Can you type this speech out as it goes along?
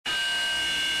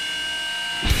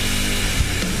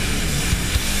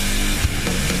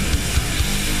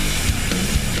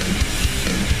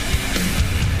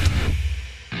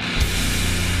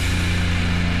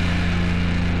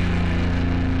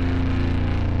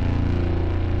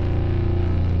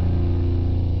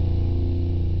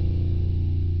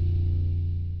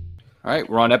All right,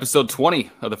 we're on episode 20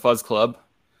 of the Fuzz Club,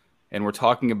 and we're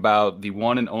talking about the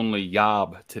one and only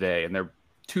YOB today and their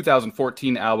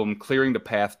 2014 album, Clearing the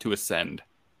Path to Ascend.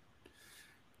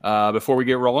 Before we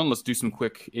get rolling, let's do some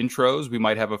quick intros. We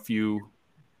might have a few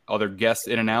other guests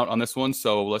in and out on this one,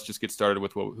 so let's just get started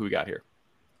with who we got here.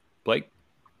 Blake?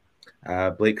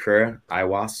 Blake Kerr,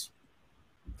 IWAS.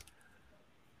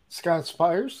 Scott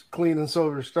Spires, Clean and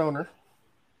Sober Stoner.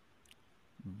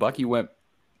 Bucky went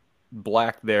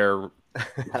black there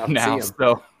now,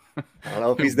 so I don't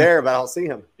know if he's there, but I don't see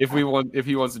him. If he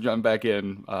wants to jump back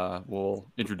in, we'll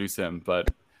introduce him.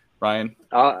 But Ryan,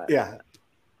 yeah,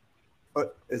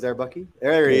 is there Bucky?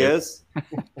 There he is.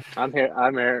 I'm here.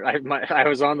 I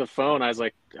was on the phone. I was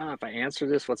like, if I answer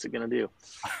this, what's it gonna do?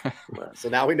 So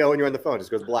now we know when you're on the phone, it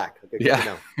just goes black. Okay,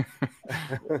 yeah.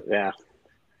 Yeah.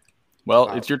 Well,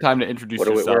 it's your time to introduce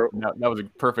yourself. That was a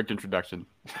perfect introduction.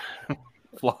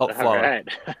 All right.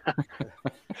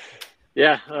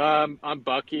 Yeah, I'm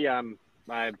Bucky. I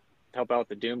help out with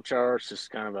the Doom Charts, just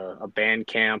kind of a band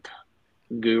camp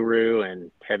guru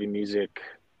and heavy music,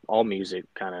 all music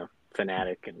kind of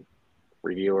fanatic and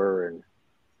reviewer and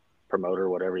promoter,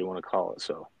 whatever you want to call it.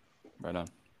 So, right on.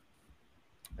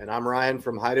 And I'm Ryan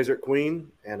from High Desert Queen,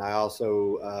 and I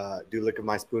also do Lick of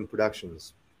My Spoon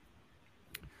Productions.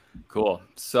 Cool.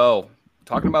 So,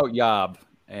 talking about YOB,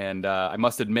 and I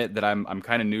must admit that I'm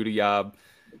kind of new to YOB.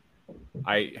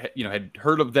 I had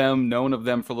heard of them, known of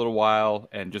them for a little while,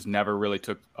 and just never really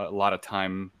took a lot of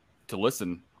time to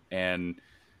listen. And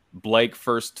Blake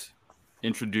first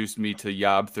introduced me to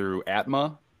YOB through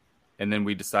Atma, and then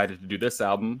we decided to do this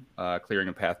album, Clearing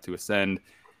a Path to Ascend.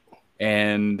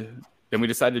 And then we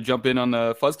decided to jump in on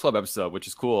the Fuzz Club episode, which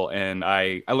is cool. And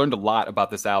I learned a lot about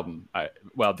this album.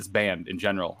 This band in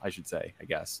general, I should say, I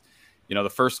guess. The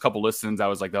first couple listens, I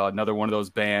was like, oh, another one of those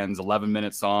bands,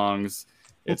 11-minute songs.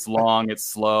 It's long, it's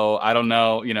slow. I don't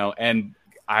know, and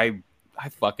I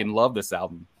fucking love this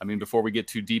album. I mean, before we get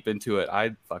too deep into it,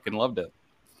 I fucking loved it.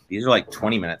 These are like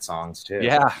 20-minute songs too.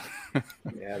 Yeah.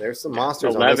 Yeah, there's some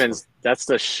monsters. 11's that's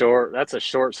a short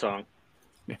song.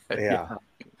 Yeah.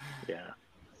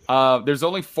 Yeah. There's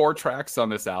only 4 tracks on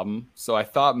this album, so I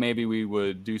thought maybe we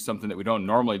would do something that we don't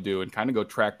normally do and kind of go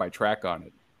track by track on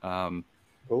it.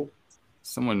 Cool.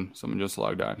 Someone just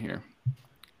logged on here.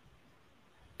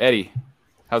 Eddie,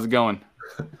 how's it going?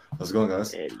 How's it going,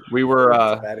 guys?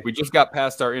 We just got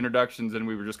past our introductions and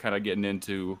we were just kind of getting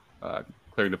into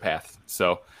clearing the path.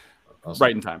 So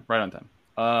awesome. Right on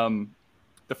time.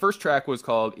 The first track was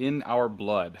called In Our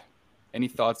Blood. Any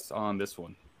thoughts on this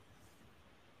one?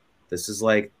 This is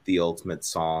like the ultimate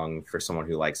song for someone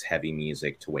who likes heavy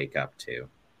music to wake up to.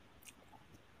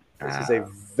 This is a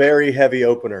very heavy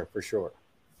opener for sure.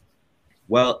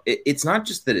 Well, it's not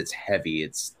just that it's heavy.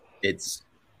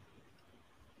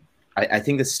 I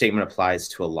think this statement applies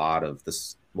to a lot of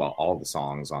this, well, all the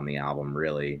songs on the album,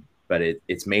 really. But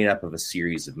it's made up of a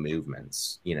series of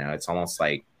movements. It's almost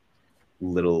like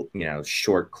little,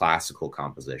 short classical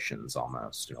compositions,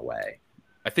 almost in a way.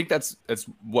 I think that's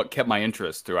what kept my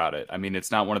interest throughout it. I mean,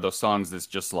 it's not one of those songs that's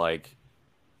just like,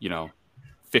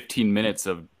 15 minutes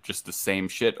of just the same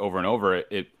shit over and over.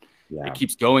 It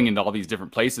keeps going into all these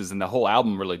different places, and the whole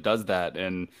album really does that.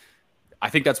 And I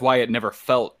think that's why it never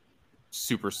felt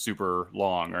super, super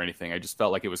long or anything. I just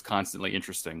felt like it was constantly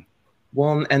interesting.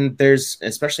 Well, and there's,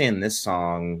 especially in this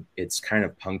song, it's kind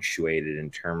of punctuated in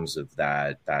terms of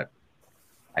that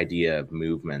idea of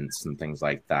movements and things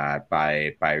like that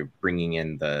by bringing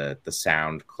in the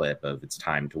sound clip of It's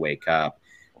Time to Wake Up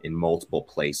in multiple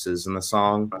places in the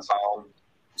song.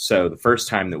 So the first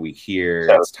time that we hear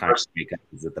It's Time to Wake Up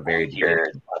is at the very beginning.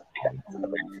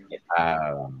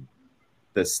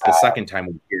 The second time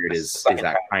we hear it is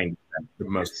that kind of the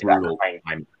most brutal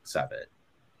climax of it.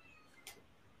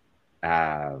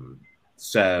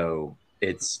 So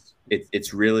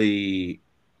it's really,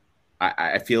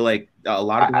 I feel like a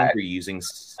lot of bands are using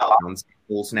sound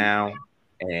samples now,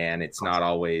 and it's not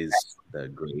always the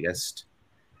greatest.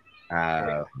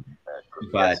 But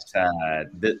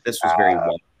this was very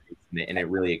well, and it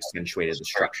really accentuated the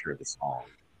structure of the song.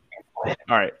 All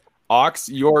right, Ox,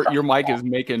 your mic is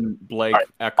making Blake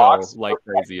echo like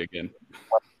crazy again.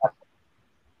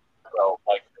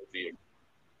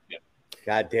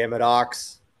 God damn it,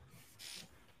 Ox.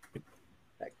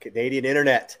 That Canadian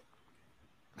internet.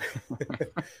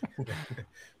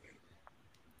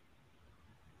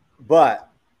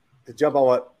 But to jump on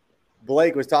what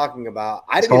Blake was talking about,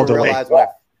 I didn't even realize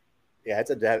it's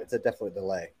a definitely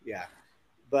delay. Yeah.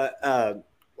 But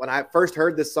when I first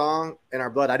heard this song In Our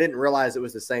Blood, I didn't realize it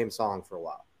was the same song for a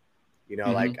while.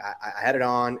 Like I had it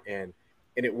on and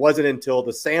it wasn't until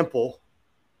the sample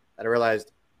that I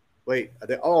realized, wait,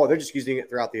 they're just using it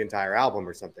throughout the entire album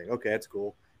or something. Okay, that's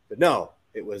cool. But no,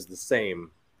 it was the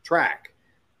same track,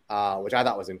 which I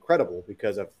thought was incredible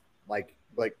because of, like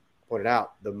pointed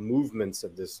out, the movements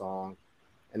of this song.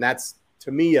 And that's,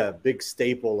 to me, a big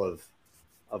staple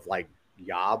of like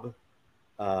YOB.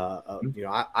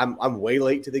 I'm way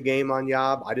late to the game on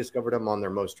YOB. I discovered them on their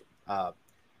most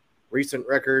recent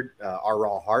record, Our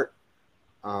Raw Heart.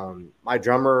 My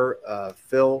drummer,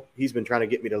 Phil, he's been trying to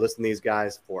get me to listen to these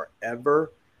guys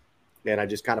forever, and I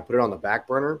just kind of put it on the back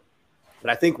burner. But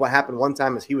I think what happened one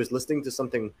time is he was listening to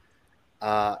something,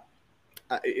 I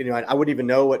wouldn't even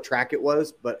know what track it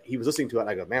was, but he was listening to it, and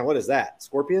I go, man, what is that?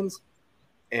 Scorpions?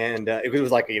 And it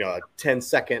was like, a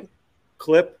 10-second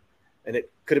clip, and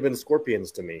it could have been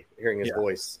Scorpions to me, hearing his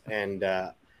voice. And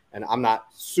I'm not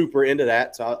super into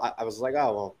that, so I was like,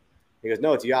 oh, well. He goes,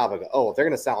 no, it's YOB. I go, oh, if they're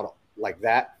going to sound like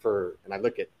that and I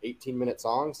look at 18-minute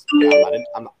songs,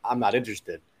 I'm not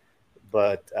interested.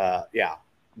 But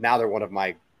now they're one of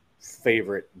my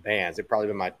favorite bands. They've probably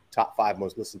been my top 5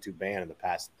 most listened to band in the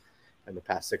past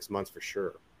 6 months for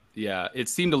sure. Yeah, it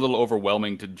seemed a little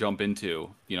overwhelming to jump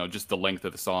into, just the length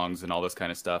of the songs and all this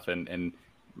kind of stuff, and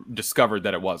discovered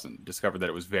that it wasn't. Discovered that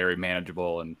it was very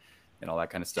manageable and all that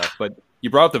kind of stuff. But you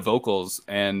brought up the vocals,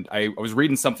 and I was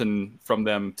reading something from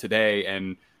them today,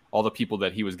 and all the people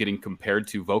that he was getting compared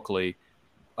to vocally,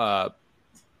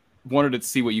 wanted to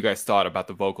see what you guys thought about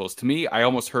the vocals. To me, I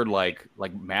almost heard like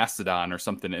Mastodon or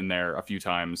something in there a few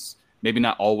times. Maybe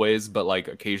not always, but like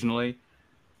occasionally.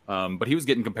 But he was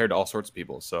getting compared to all sorts of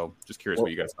people. So just curious what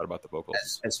you guys thought about the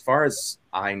vocals. As far as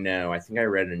I know, I think I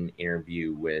read an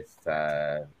interview with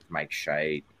Mike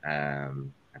Scheidt. I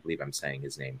believe I'm saying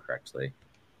his name correctly.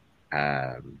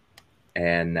 And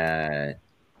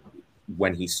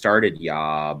when he started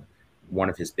YOB, one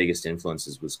of his biggest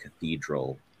influences was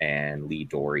Cathedral and Lee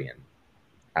Dorian.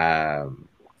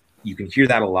 You can hear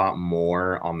that a lot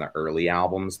more on the early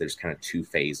albums. There's kind of 2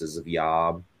 phases of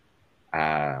YOB.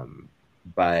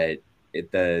 But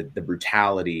the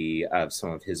brutality of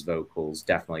some of his vocals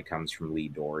definitely comes from Lee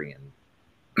Dorian,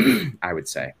 I would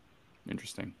say.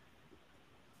 Interesting.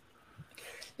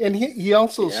 And he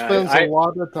also spends a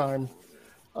lot of time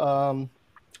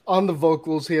on the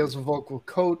vocals. He has a vocal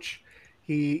coach.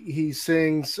 He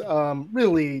sings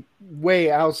really way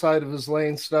outside of his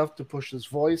lane stuff to push his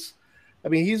voice. I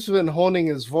mean, he's been honing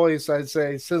his voice, I'd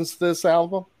say, since this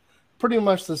album, pretty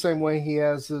much the same way he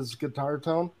has his guitar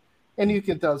tone. And you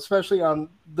can tell, especially on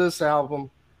this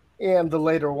album and the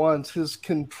later ones, his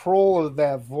control of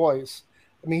that voice.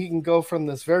 I mean, he can go from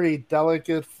this very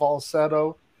delicate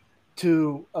falsetto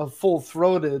to a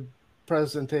full-throated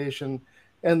presentation,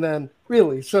 and then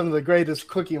really some of the greatest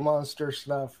Cookie Monster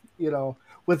stuff,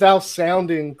 without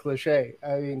sounding cliche.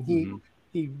 I mean,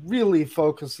 he really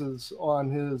focuses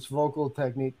on his vocal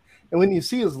technique. And when you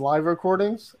see his live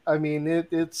recordings, I mean,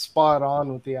 it's spot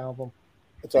on with the album.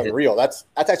 It's unreal. That's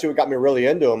actually what got me really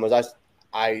into him. Was it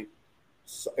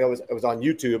was on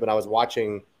YouTube, and I was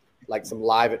watching like some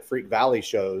live at Freak Valley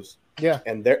shows. Yeah,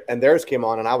 and theirs came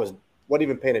on, and I wasn't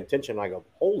even paying attention. I go,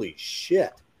 holy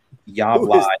shit! YOB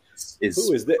Live is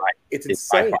who is this? It's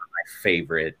by insane. far my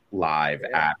favorite live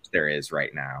act there is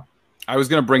right now. I was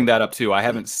going to bring that up too. I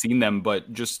haven't seen them,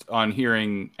 but just on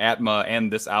hearing Atma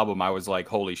and this album, I was like,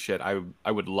 holy shit, I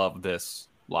would love this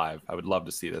live. I would love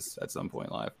to see this at some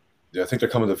point live. Yeah, I think they're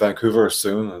coming to Vancouver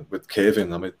soon with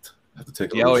Cave-In. I might have to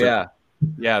take a look. Oh, yeah.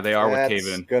 Yeah, they are with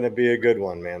Cave-In. It's going to be a good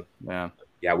one, man. Yeah.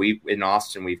 Yeah, in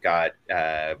Austin, we've got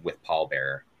with Paul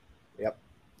Bearer. Yep.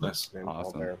 Nice. Awesome.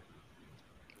 Paul Bearer.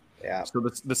 Yeah. So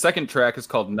the second track is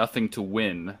called Nothing to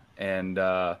Win, and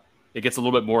it gets a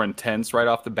little bit more intense right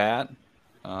off the bat.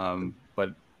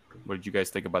 But what did you guys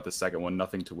think about the second one,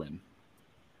 Nothing to Win?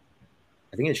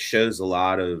 I think it shows a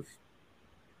lot of,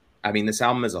 I mean, this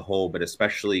album as a whole, but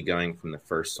especially going from the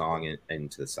first song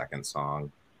into the second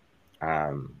song,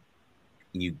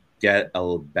 you get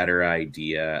a better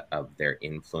idea of their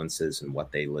influences and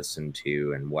what they listen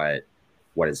to and what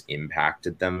has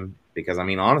impacted them. Because, I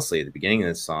mean, honestly, at the beginning of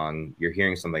this song, you're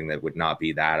hearing something that would not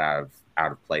be that out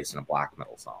of place in a black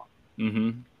metal song. Mm-hmm.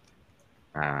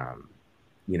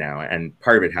 And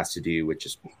part of it has to do with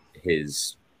just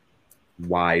his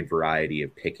wide variety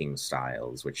of picking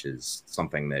styles, which is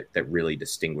something that really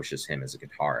distinguishes him as a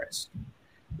guitarist.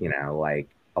 Like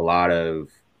a lot of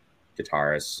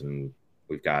guitarists, and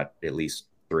we've got at least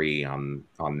 3 on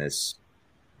this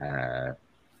podcast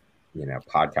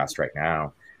right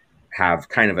now, have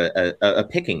kind of a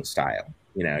picking style.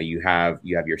 You have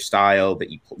your style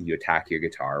that you attack your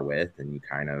guitar with, and you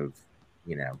kind of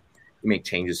you make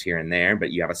changes here and there,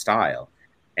 but you have a style.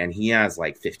 And he has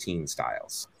like 15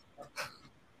 styles.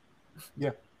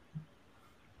 Yeah.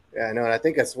 Yeah, I know, and I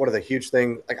think that's one of the huge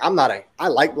things. Like, I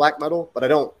like black metal, but I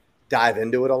don't dive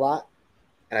into it a lot.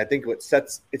 And I think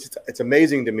it's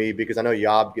amazing to me because I know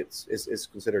Yob is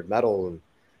considered metal,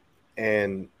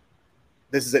 and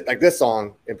this is it. Like, this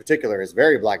song in particular is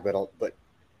very black metal, but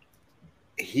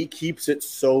he keeps it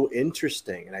so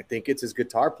interesting, and I think it's his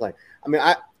guitar playing. I mean,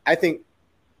 I think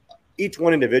each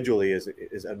one individually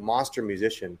is a monster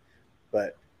musician,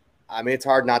 but I mean, it's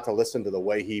hard not to listen to the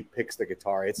way he picks the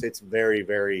guitar. It's very,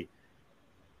 very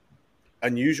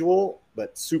unusual,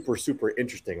 but super, super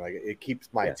interesting. Like, it keeps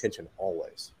my attention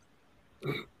always.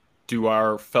 Do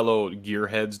our fellow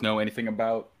gearheads know anything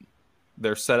about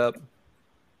their setup?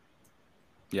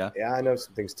 Yeah. Yeah, I know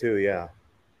some things too. Yeah.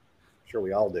 Sure,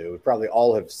 we all do. We probably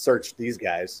all have searched these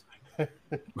guys.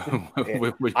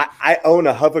 I own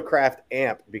a hovercraft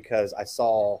amp because I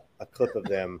saw a clip of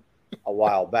them a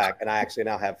while back, and I actually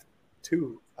now have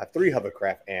three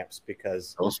hovercraft amps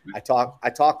because I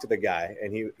talked to the guy,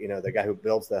 and he, the guy who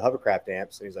builds the hovercraft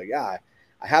amps, and he's like, yeah,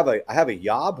 I have a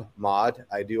YOB mod.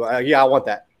 I do. I want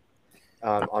that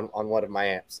on one of my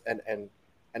amps, and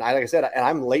like I said, and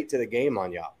I'm late to the game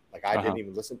on YOB. Like, I didn't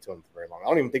even listen to them for very long. I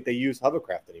don't even think they use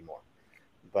hovercraft ananymore.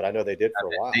 But I know they did for a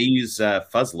while. They use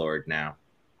Fuzz now.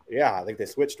 Yeah, I think they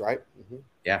switched, right? Mm-hmm.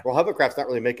 Yeah. Well, Hovercraft's not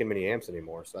really making many amps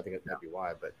anymore, so I think that might be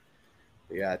why. But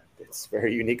yeah, it's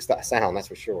very unique sound, that's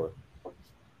for sure.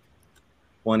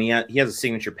 Well, and he has a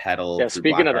signature pedal. Yeah,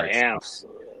 speaking of the amps.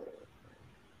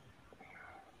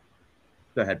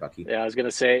 Go ahead, Bucky. Yeah, I was going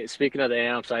to say, speaking of the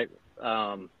amps, I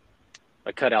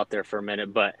cut out there for a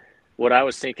minute, but what I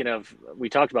was thinking of, we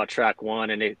talked about track one,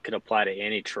 and it could apply to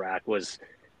any track, was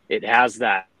it has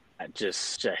that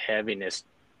just a heaviness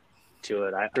to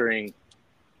it.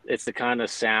 It's the kind of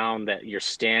sound that you're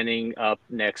standing up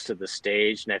next to the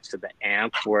stage, next to the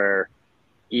amp, where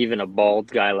even a bald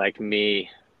guy like me,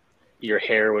 your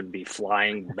hair would be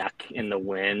flying back in the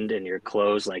wind and your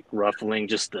clothes like ruffling,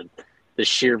 just the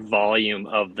sheer volume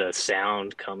of the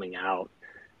sound coming out.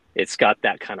 It's got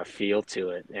that kind of feel to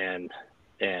it. And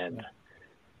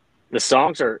the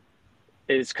songs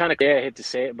it's kind of, I hate to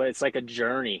say it, but it's like a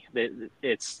journey.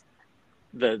 It's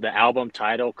the album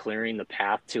title, Clearing the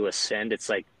Path to Ascend. It's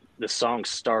like the songs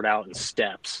start out in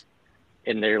steps,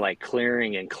 and they're like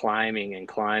clearing and climbing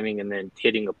and then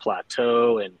hitting a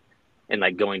plateau and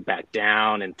like going back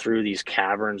down and through these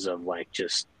caverns of like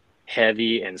just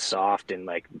heavy and soft and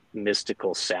like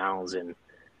mystical sounds. And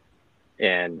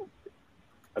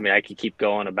I mean, I could keep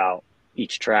going about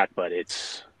each track, but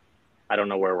I don't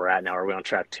know where we're at now. Are we on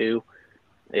track 2?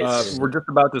 We're just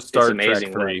about to start. It's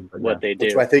amazing track 3, what they do.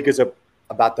 Which I think is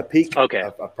about the peak. Okay.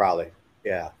 Of probably.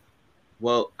 Yeah.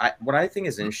 Well, what I think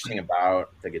is interesting about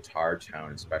the guitar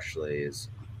tone, especially, is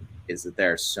that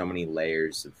there are so many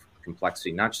layers of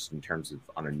complexity, not just in terms of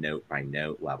on a note by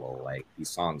note level. Like, these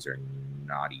songs are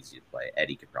not easy to play.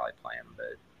 Eddie could probably play them,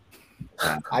 but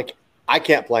I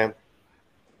can't play them.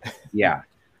 Yeah,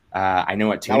 I know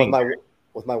what tuning.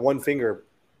 With my one finger,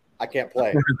 I can't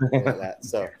play that.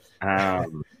 So,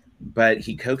 but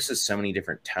he coaxes so many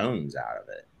different tones out of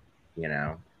it,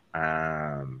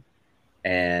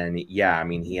 and yeah, I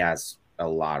mean, he has a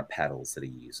lot of pedals that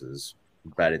he uses,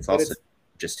 but it's also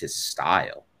just his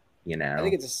style, I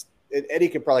think Eddie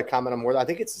could probably comment on more. I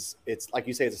think it's like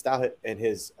you say, it's a style hit, and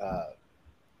his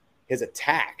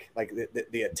attack, like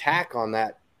the attack on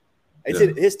that.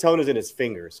 His tone is in his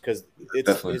fingers because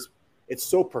it's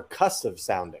so percussive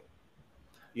sounding,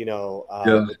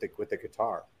 with the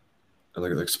guitar.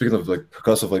 Like speaking of like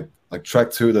percussive, like track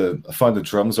 2, I find the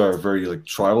drums are very like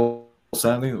tribal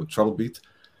sounding, with tribal beat,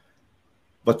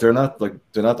 but they're not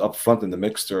up front in the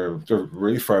mix. They're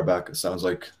really far back. It sounds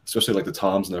like, especially like the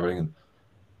toms and everything. And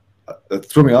it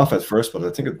threw me off at first, but I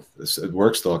think it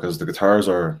works though, because the guitars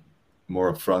are more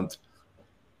up front,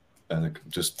 and it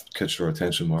can just catch your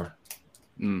attention more.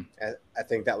 I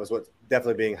think that was what's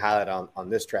definitely being highlighted on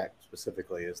this track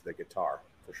specifically, is the guitar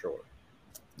for sure.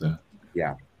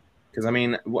 Yeah. Because I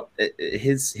mean,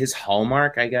 his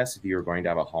hallmark, I guess, if you were going to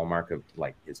have a hallmark of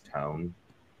like his tone,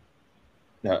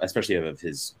 especially of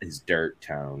his dirt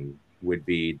tone, would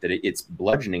be that it's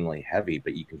bludgeoningly heavy,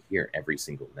 but you can hear every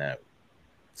single note.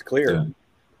 It's clear.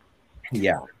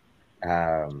 Yeah.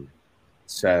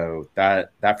 So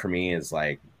that for me is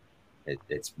like,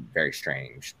 it's very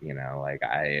strange, like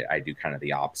I do kind of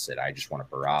the opposite. I just want a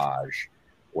barrage,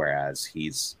 whereas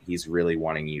he's really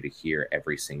wanting you to hear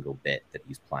every single bit that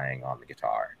he's playing on the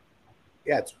guitar.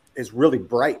 Yeah, it's really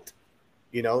bright,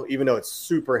 even though it's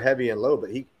super heavy and low, but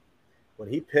when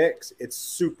he picks, it's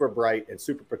super bright and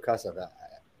super percussive.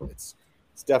 It's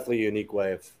definitely a unique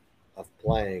way of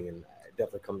playing, and it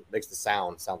definitely makes the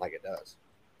sound like it does.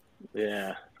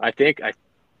 Yeah, I think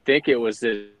think it was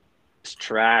this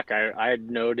track I had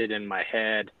noted in my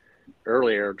head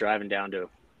earlier driving down to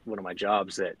one of my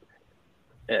jobs that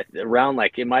around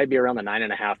like it might be around the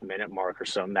 9.5 minute mark or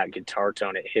something, that guitar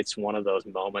tone, it hits one of those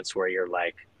moments where you're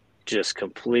like just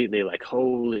completely like,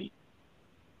 holy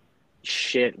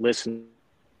shit, listen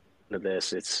to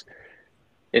this.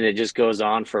 And it just goes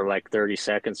on for like 30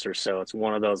 seconds or so. It's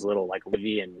one of those little like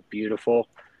livy and beautiful.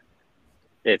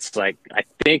 It's like, I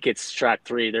think it's track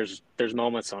 3. There's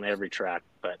moments on every track,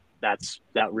 but that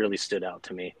really stood out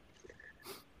to me.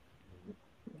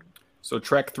 So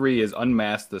track 3 is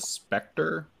Unmask the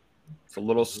Spectre. It's a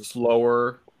little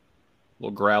slower, a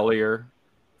little growlier.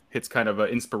 Hits kind of an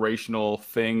inspirational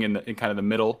thing in kind of the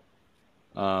middle.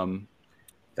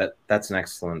 That's an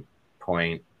excellent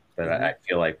point. But I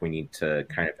feel like we need to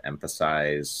kind of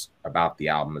emphasize about the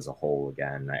album as a whole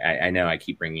again. I know I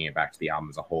keep bringing it back to the album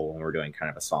as a whole, and we're doing kind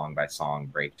of a song by song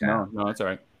breakdown. No, that's all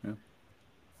right.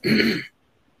 Yeah.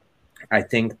 I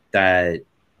think that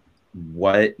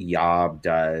what YOB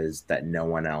does that no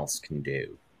one else can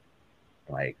do,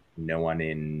 like no one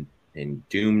in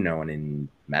doom, no one in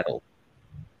metal,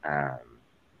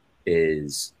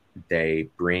 is they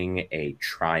bring a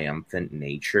triumphant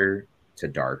nature to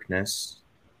darkness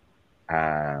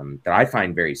that I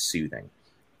find very soothing.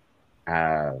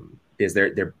 Is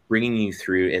they're bringing you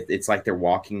through. It's like they're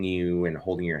walking you and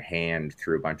holding your hand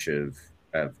through a bunch of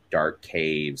dark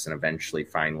caves, and eventually,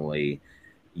 finally,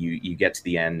 you get to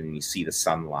the end and you see the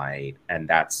sunlight, and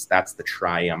that's the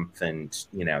triumphant,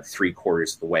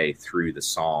 3/4 of the way through the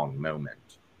song moment.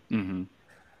 Mm-hmm.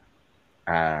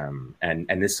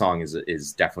 And this song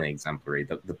is definitely exemplary.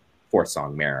 The fourth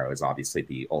song, Marrow, is obviously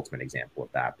the ultimate example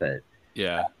of that. But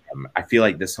yeah, I feel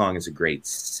like this song is a great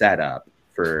setup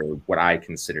for what I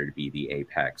consider to be the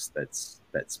apex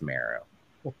that's Marrow.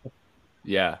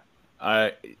 Yeah,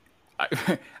 I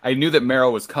knew that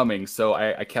Marrow was coming, so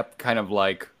I kept kind of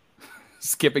like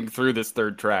skipping through this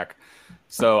third track.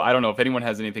 So I don't know if anyone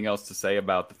has anything else to say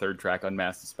about the third track,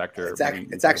 Unmask the Spectre.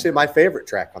 It's actually my favorite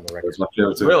track on the record. It's my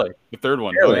favorite too. Really? The third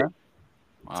one? Really? Oh,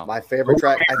 yeah? It's Wow. my favorite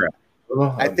track.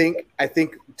 I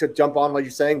think to jump on what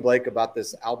you're saying, Blake, about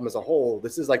this album as a whole,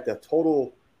 this is like the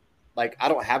total, like, I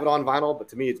don't have it on vinyl, but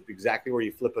to me, it's exactly where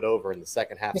you flip it over and the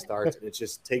second half starts, and it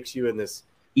just takes you in this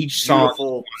Each song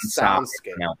beautiful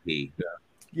soundscape. LP.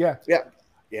 Yeah.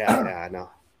 I know.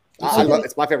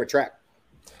 It's my favorite track.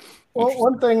 Well,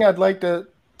 one thing I'd like to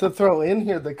throw in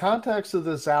here, the context of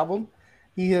this album,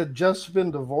 he had just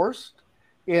been divorced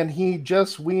and he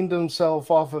just weaned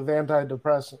himself off of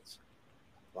antidepressants.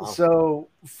 Wow. So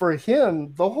for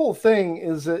him, the whole thing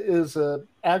is a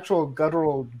actual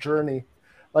guttural journey.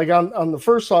 Like on the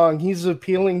first song, he's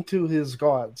appealing to his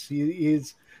gods.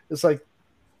 It's like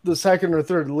the second or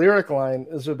third lyric line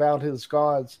is about his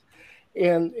gods.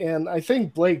 And I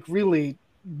think Blake really,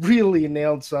 really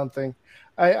nailed something.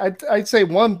 I'd say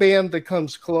one band that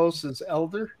comes close is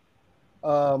Elder,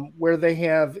 where they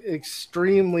have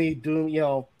extremely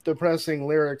depressing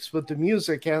lyrics, but the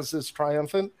music has this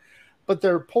triumphant. But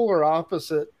they're polar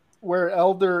opposite, where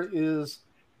Elder is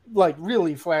like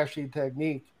really flashy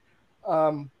technique.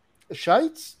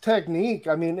 Scheit's technique,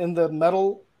 I mean, in the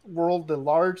metal world at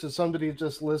large, if somebody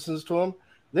just listens to him,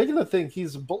 they're going to think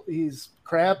he's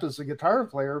crap as a guitar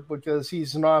player because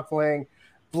he's not playing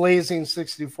blazing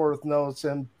 64th notes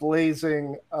and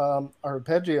blazing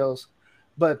arpeggios.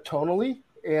 But tonally,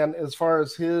 and as far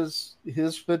as his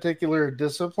particular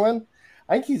discipline,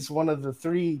 I think he's one of the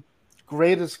 3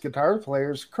 greatest guitar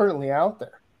players currently out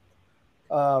there.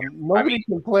 Nobody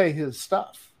can play his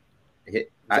stuff.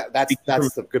 That's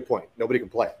a good point. Nobody can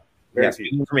play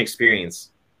it. From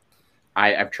experience,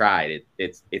 I've tried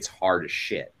it. It's hard as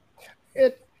shit.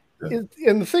 And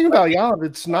the thing about YOB,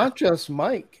 it's not just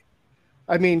Mike.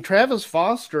 I mean, Travis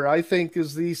Foster, I think,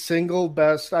 is the single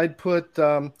best. I'd put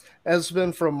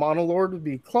Esben from Monolord would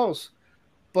be close,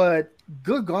 but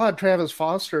good God, Travis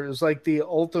Foster is like the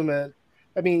ultimate.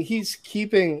 I mean, he's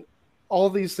keeping all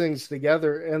these things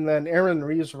together. And then Aaron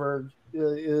Riesberg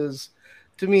is,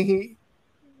 to me, he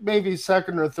maybe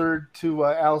second or third to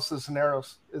Alice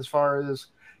Cisneros as far as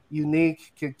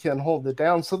unique can hold it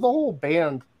down. So the whole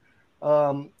band,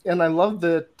 and I love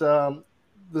that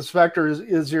the Spectre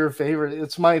is your favorite.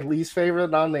 It's my least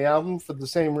favorite on the album for the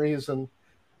same reason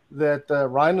that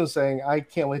Ryan was saying. I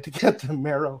can't wait to get to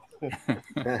Marrow.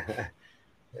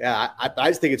 Yeah, I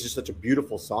just think it's just such a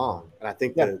beautiful song, and I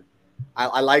think that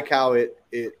I like how it.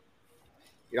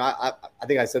 I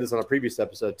think I said this on a previous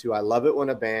episode too. I love it when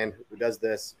a band who does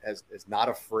this is not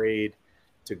afraid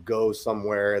to go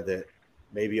somewhere that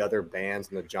maybe other bands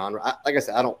in the genre. Like I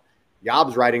said,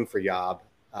 YOB's writing for YOB,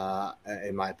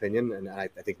 in my opinion, and I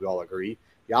think we all agree.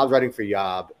 Yob's writing for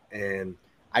Yob, and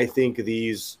I think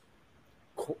these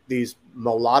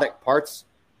melodic parts,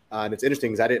 and it's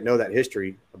interesting because I didn't know that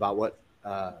history about what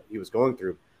he was going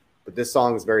through, but this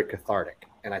song is very cathartic,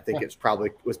 and I think was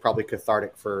probably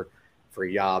cathartic for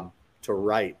Yob to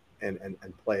write and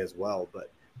play as well. But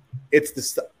it's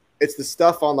the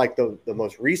stuff on like the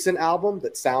most recent album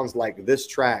that sounds like this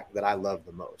track that I love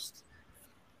the most.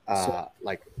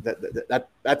 Like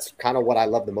that's kind of what I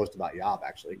love the most about Yob,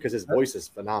 actually, because his voice is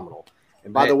phenomenal.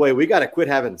 And by the way, we got to quit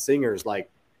having singers like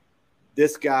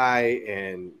this guy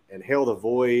and Hail the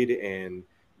Void and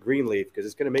Greenleaf, because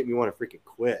it's going to make me want to freaking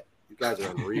quit. You guys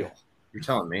are unreal. You're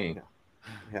telling me.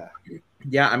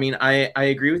 Yeah. I mean, I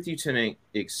agree with you to an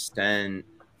extent.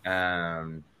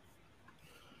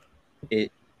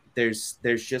 There's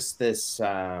just this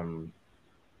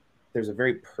there's a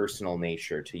very personal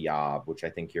nature to Yob, which I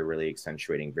think you're really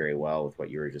accentuating very well with what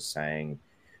you were just saying.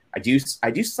 I do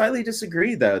slightly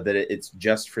disagree though that it's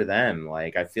just for them.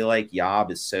 Like, I feel like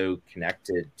Yob is so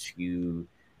connected to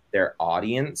their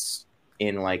audience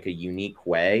in like a unique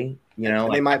way, you know.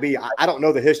 And they might be. I don't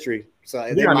know the history,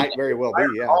 so they might very well be.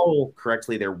 Yeah. Oh,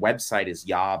 correctly, their website is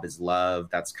Yob is love.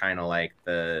 That's kind of like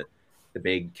the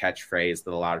big catchphrase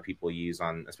that a lot of people use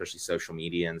on especially social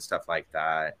media and stuff like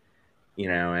that. You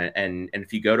know, and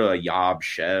if you go to a Yob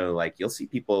show, like you'll see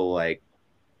people like,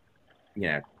 you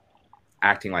know,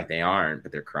 acting like they aren't,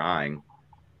 but they're crying.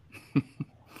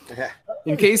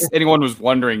 In case anyone was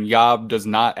wondering, Yob does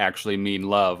not actually mean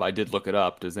love. I did look it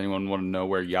up. Does anyone want to know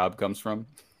where Yob comes from?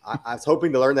 I was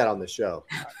hoping to learn that on the show.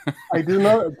 I do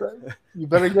know. You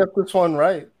better get this one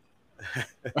right.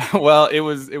 Well, it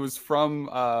was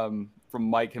from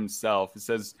Mike himself. It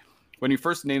says, when we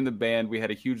first named the band, we had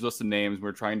a huge list of names. We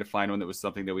were trying to find one that was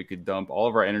something that we could dump all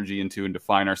of our energy into and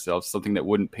define ourselves, something that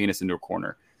wouldn't paint us into a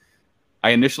corner.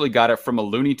 I initially got it from a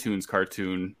Looney Tunes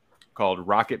cartoon called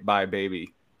Rocket Bye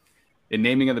Baby. In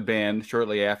naming of the band,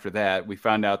 shortly after that, we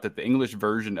found out that the English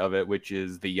version of it, which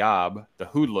is the Yob, the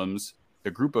hoodlums, the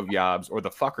group of Yobs, or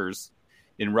the fuckers,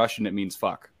 in Russian it means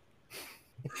fuck.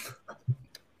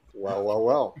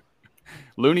 Well.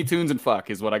 Looney Tunes and fuck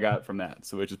is what I got from that,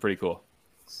 so which is pretty cool.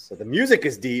 So the music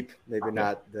is deep, maybe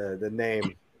not the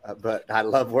name, but I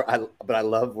love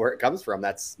where it comes from.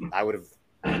 I would have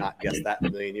not guessed that in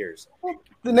a million years.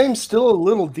 The name's still a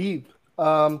little deep.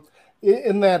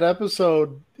 In that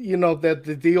episode, you know, that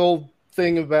the old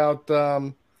thing about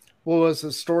what was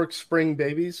historic spring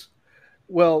babies.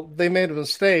 Well, they made a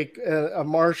mistake. A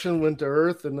Martian went to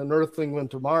Earth, and an Earthling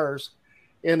went to Mars.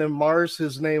 And in Mars,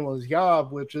 his name was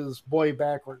Yob, which is boy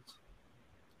backwards.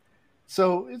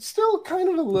 So it's still kind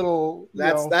of a little.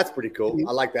 That's pretty cool.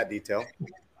 I like that detail.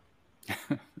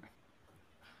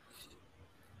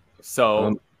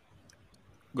 So,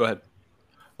 go ahead.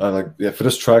 For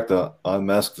this track, the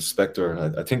Unmask the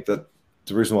Spectre, I think that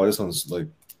the reason why this one's like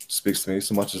speaks to me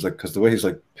so much is like because the way he's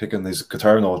like picking these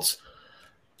guitar notes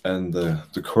and the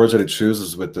chords that he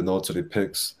chooses with the notes that he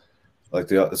picks,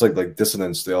 like it's like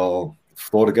dissonance. They all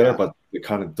flow together, but they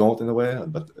kind of don't in a way.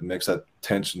 But it makes that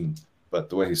tension. But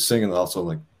the way he's singing also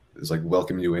like is like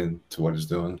welcoming you in to what he's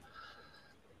doing.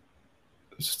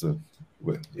 It's just a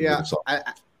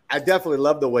I definitely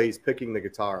love the way he's picking the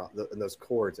guitar and those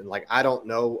chords. And like, I don't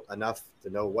know enough to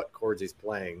know what chords he's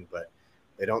playing, but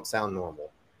they don't sound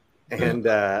normal. And,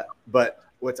 but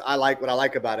what I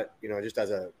like about it, you know, just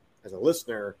as a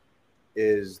listener,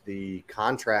 is the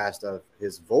contrast of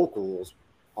his vocals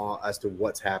as to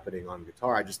what's happening on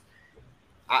guitar.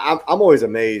 I'm always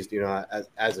amazed, you know,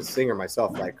 as a singer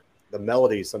myself, like the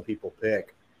melodies some people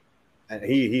pick, and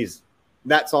he's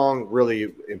that song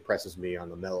really impresses me on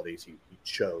the melodies he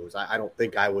chose. I don't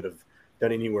think I would have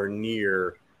done anywhere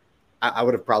near. I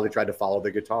would have probably tried to follow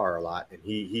the guitar a lot, and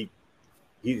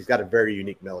he's got a very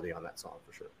unique melody on that song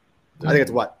for sure. Yeah. I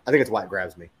think it's why it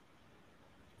grabs me.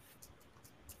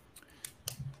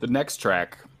 The next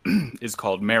track is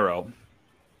called Marrow,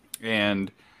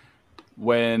 and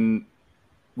when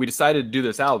we decided to do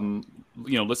this album,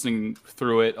 you know, listening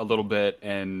through it a little bit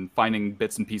and finding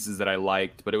bits and pieces that I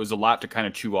liked, but it was a lot to kind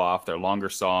of chew off. They're longer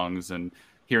songs and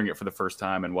hearing it for the first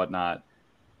time and whatnot.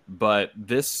 But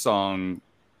this song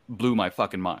blew my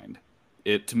fucking mind.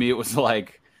 To me, it was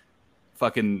like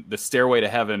fucking the Stairway to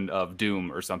Heaven of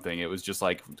Doom or something. It was just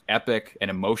like epic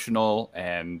and emotional,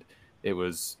 and it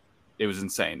was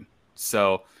insane.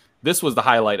 So this was the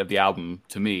highlight of the album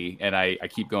to me, and I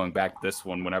keep going back to this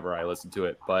one whenever I listen to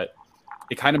it. But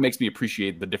it kind of makes me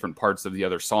appreciate the different parts of the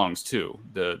other songs too,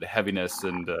 the heaviness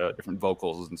and the different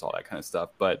vocals and all that kind of stuff.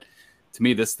 But to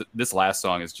me, this last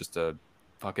song is just a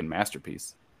fucking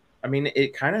masterpiece. I mean,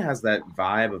 it kind of has that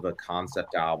vibe of a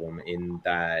concept album in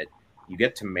that you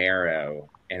get to Marrow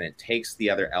and it takes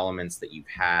the other elements that you've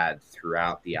had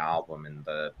throughout the album in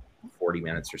the 40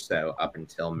 minutes or so up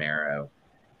until Marrow,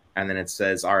 and then it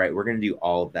says, all right, we're going to do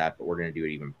all of that, but we're going to do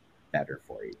it even better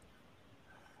for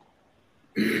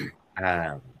you.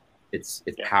 It's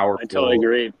powerful. I totally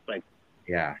agree. Like,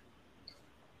 yeah.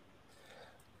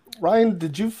 Ryan,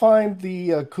 did you find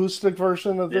the acoustic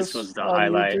version of this? This was the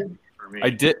highlight YouTube? for me.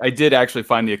 I did actually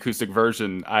find the acoustic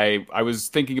version. I was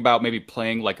thinking about maybe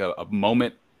playing like a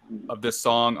moment of this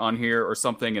song on here or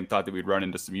something, and thought that we'd run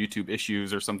into some YouTube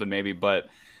issues or something maybe, but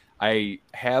I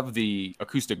have the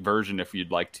acoustic version if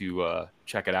you'd like to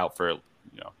check it out for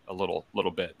a little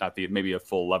bit, not maybe a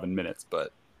full 11 minutes,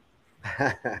 but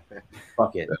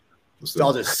fuck it. So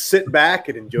I'll just sit back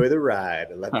and enjoy the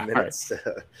ride. 11 minutes.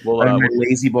 Right. Well, my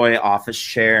lazy boy office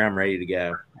chair. I'm ready to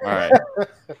go. All right.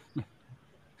 Let's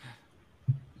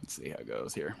see how it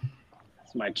goes here.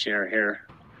 It's my chair here.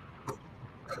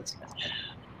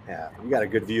 Yeah, you got a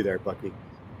good view there, Bucky.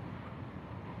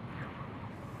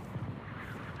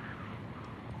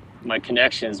 My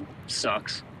connection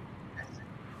sucks.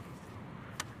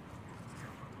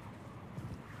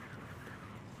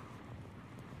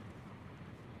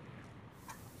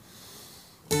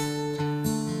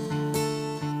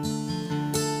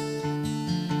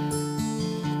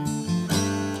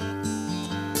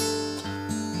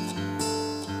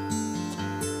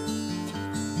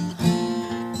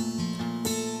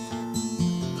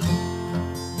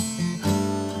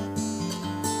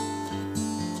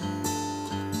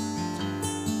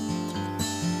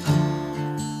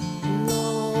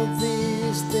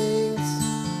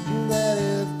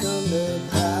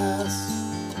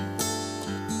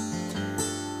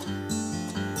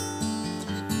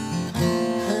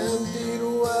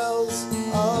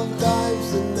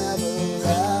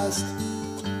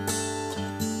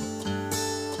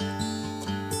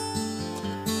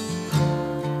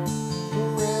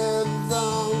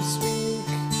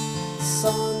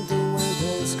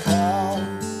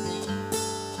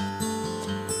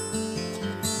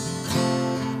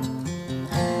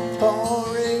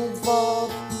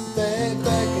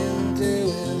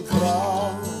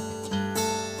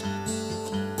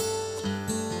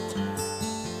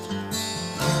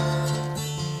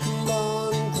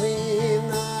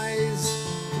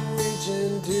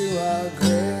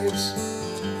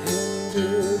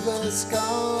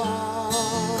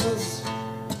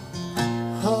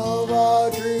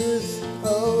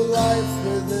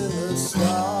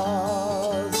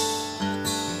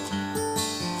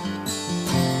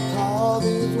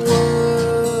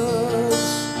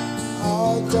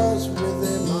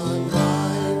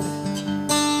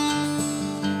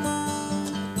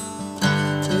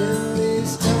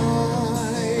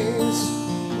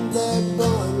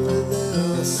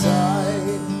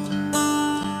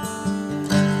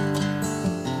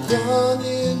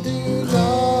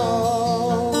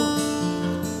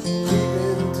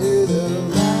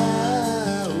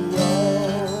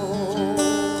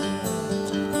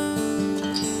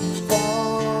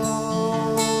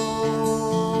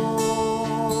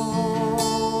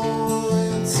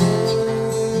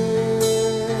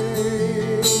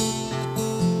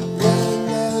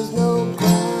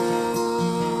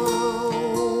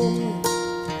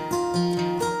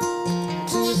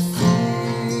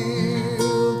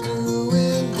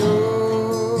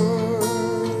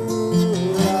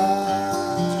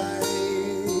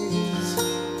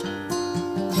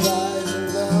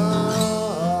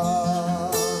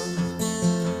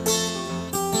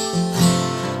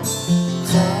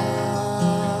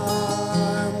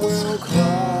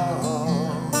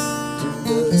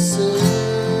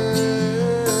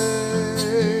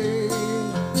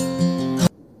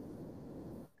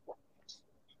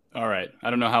 I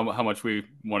don't know how much we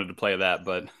wanted to play that,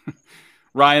 but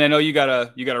Ryan, I know you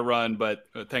gotta run, but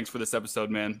thanks for this episode,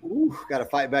 man. Got to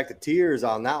fight back the tears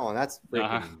on that one. That's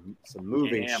freaking some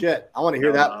moving shit. I want to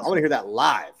hear that. I want to hear that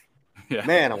live. Yeah.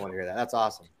 Man, I want to hear that. That's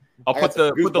awesome. I'll put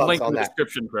the link in the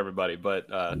description for everybody. But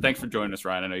thanks for joining us,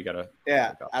 Ryan. I know you gotta.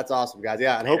 Yeah, that's awesome, guys.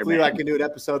 Yeah, and hopefully I can do an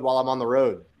episode while I'm on the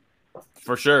road.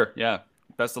 For sure. Yeah.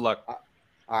 Best of luck. All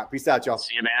right. Peace out, y'all.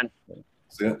 See you, man.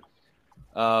 See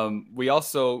ya. We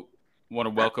also want to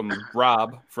welcome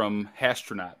Rob from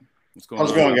Hastronaut.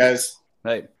 How's it going, guys?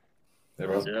 Hey. Hey,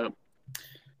 Rob.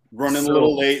 Running a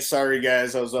little late. Sorry,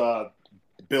 guys. I was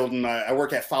building. I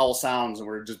work at Foul Sounds, and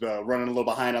we're just running a little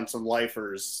behind on some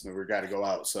lifers, and we got to go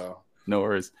out. So no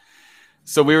worries.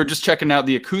 So we were just checking out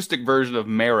the acoustic version of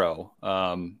Marrow,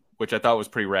 which I thought was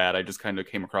pretty rad. I just kind of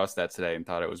came across that today and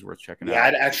thought it was worth checking out. Yeah,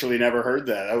 I'd actually never heard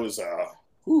that. That was it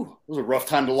was a rough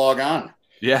time to log on.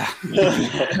 Yeah.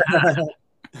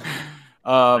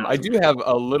 I do have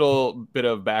a little bit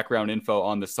of background info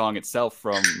on the song itself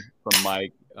from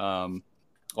Mike.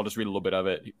 I'll just read a little bit of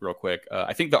it real quick.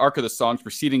 I think the arc of the songs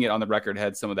preceding it on the record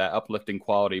had some of that uplifting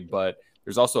quality, but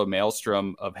there's also a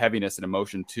maelstrom of heaviness and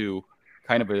emotion too,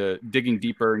 kind of a digging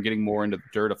deeper and getting more into the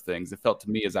dirt of things. It felt to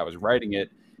me as I was writing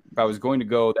it, if I was going to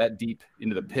go that deep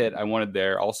into the pit, I wanted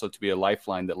there also to be a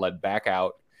lifeline that led back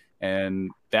out.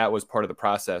 And that was part of the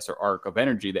process or arc of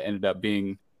energy that ended up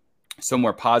being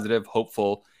somewhere positive,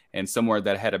 hopeful, and somewhere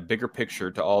that had a bigger picture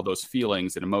to all those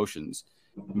feelings and emotions.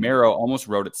 Marrow almost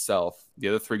wrote itself. The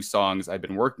other 3 songs I'd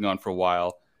been working on for a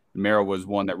while. Marrow was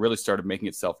one that really started making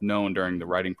itself known during the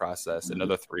writing process.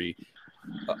 Another 3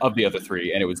 of the other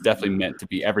 3, and it was definitely meant to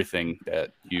be everything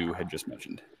that you had just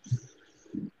mentioned.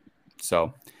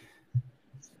 So,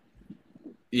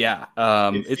 yeah,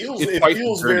 it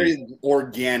feels very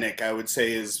organic. I would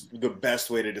say is the best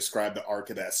way to describe the arc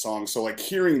of that song. So, like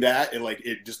hearing that,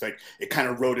 it kind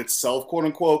of wrote itself, quote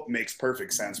unquote, makes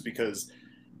perfect sense because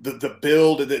the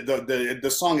build, the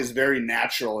song is very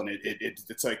natural, and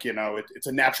it's like it's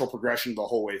a natural progression the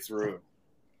whole way through.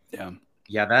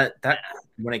 Yeah, that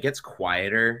when it gets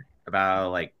quieter,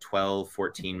 about like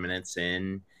 12-14 minutes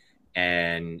in,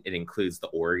 and it includes the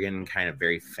organ kind of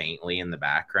very faintly in the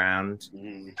background,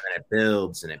 and then it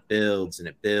builds and it builds and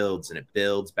it builds and it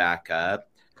builds back up.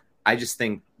 I just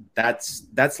think that's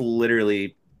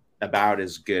literally about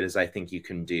as good as I think you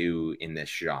can do in this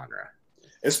genre.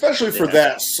 Especially for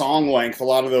that song length, a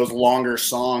lot of those longer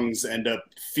songs end up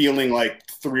feeling like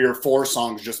 3 or 4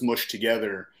 songs just mushed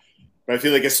together. But I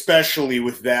feel like especially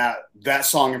with that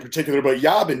song in particular, but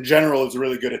Yob in general is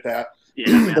really good at that.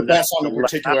 Yeah, but that song in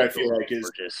particular, I feel like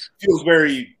feels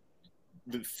very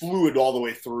fluid all the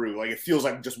way through. Like it feels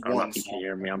like just one song.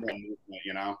 Hear me,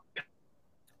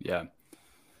 Yeah.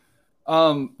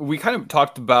 We kind of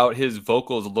talked about his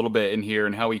vocals a little bit in here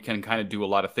and how he can kind of do a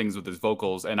lot of things with his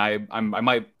vocals. And I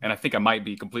think I might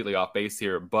be completely off base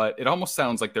here, but it almost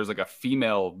sounds like there's like a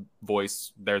female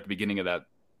voice there at the beginning of that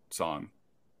song.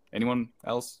 Anyone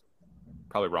else?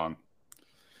 Probably wrong.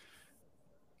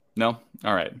 No?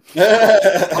 All right.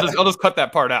 I'll just cut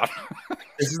that part out.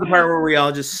 This is the part where we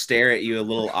all just stare at you a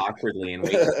little awkwardly and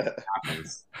wait for what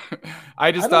happens.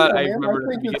 I thought I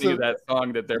remember at the beginning of that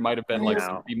song that there might have been like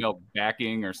some female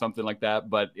backing or something like that.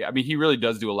 But I mean, he really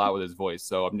does do a lot with his voice.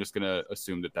 So I'm just going to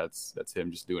assume that that's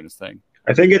him just doing his thing.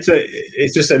 I think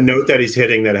it's just a note that he's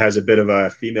hitting that has a bit of a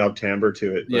female timbre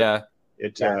to it. Yeah.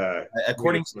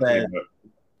 According to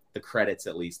the credits,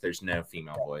 at least, there's no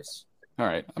female voice. All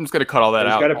right, I'm just going to cut all that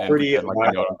out. He's got a pretty I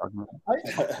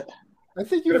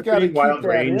think you've got a wild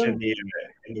range in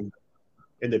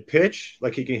the pitch.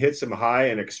 Like he can hit some high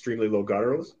and extremely low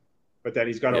gutturals, but then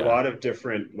he's got a lot of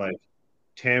different like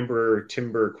timbre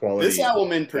quality. This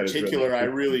album in particular, I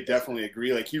really definitely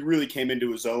agree. Like he really came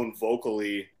into his own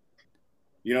vocally.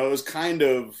 It was kind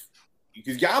of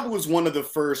because Yob was one of the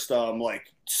first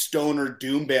like stoner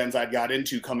doom bands I got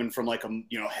into, coming from like a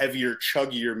heavier,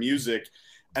 chuggier music.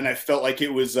 And I felt like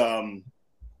it was a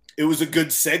good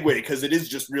segue because it is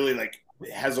just really like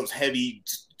it has those heavy,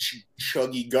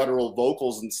 chuggy guttural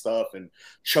vocals and stuff and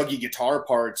chuggy guitar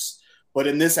parts. But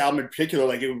in this album in particular,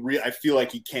 like I feel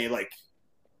like he came like,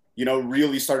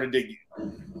 really started to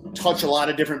touch a lot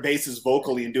of different bases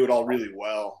vocally and do it all really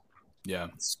well. Yeah,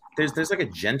 there's like a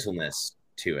gentleness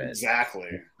to it. Exactly.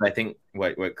 I think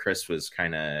what Chris was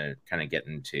kind of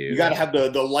getting to. You got to have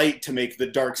the light to make the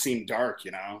dark seem dark,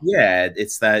 Yeah,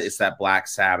 it's that Black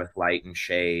Sabbath light and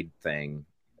shade thing.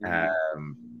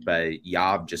 But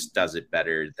Yob just does it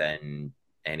better than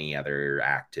any other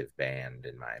active band,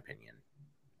 in my opinion.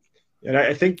 And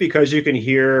I think because you can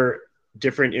hear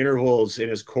different intervals in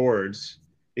his chords,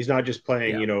 he's not just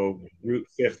playing, root,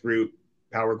 fifth root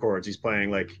power chords. He's playing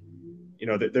like.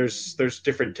 There's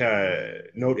different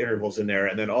note intervals in there.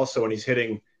 And then also when he's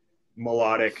hitting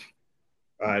melodic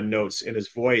notes in his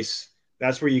voice,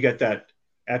 that's where you get that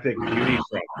epic beauty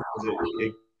from.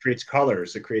 It creates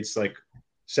colors. It creates like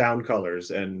sound colors.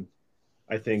 And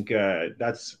I think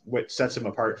that's what sets him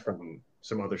apart from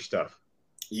some other stuff.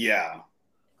 Yeah.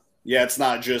 Yeah, it's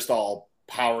not just all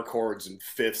power chords and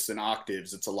fifths and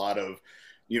octaves. It's a lot of,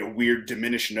 weird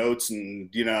diminished notes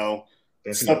and,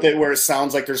 stuff where it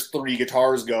sounds like there's 3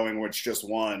 guitars going where it's just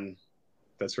one.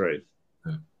 That's right.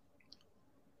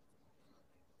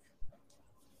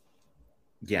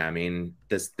 Yeah, I mean,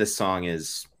 this song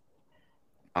is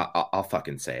I'll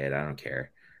fucking say it. I don't care.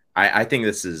 I think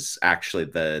this is actually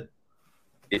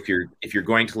if you're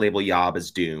going to label Yob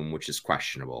as doom, which is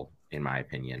questionable in my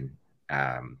opinion.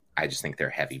 I just think they're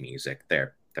heavy music.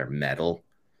 They're metal.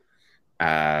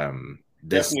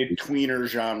 Definitely a tweener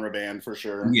genre band for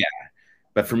sure. Yeah.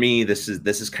 but for me, this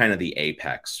is kind of the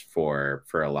apex for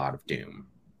a lot of doom.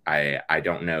 I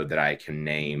don't know that I can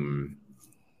name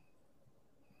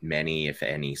many, if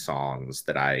any, songs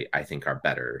that I think are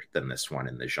better than this one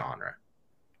in the genre.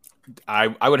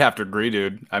 I would have to agree,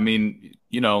 dude. I mean,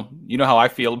 you know how I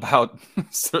feel about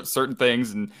certain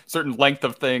things and certain length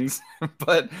of things,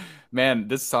 but man,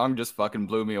 this song just fucking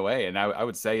blew me away, and I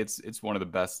would say it's one of the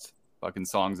best fucking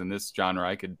songs in this genre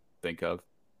I could think of.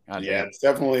 God yeah, damn. it's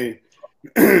definitely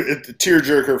it's a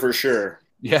tearjerker for sure.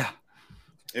 Yeah,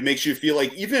 it makes you feel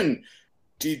like, even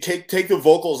do you take the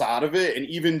vocals out of it, and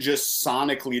even just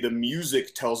sonically, the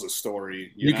music tells a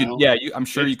story. You know? could, yeah. I'm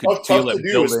sure you could feel it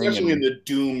building, especially in the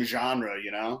doom genre. You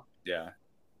know? Yeah.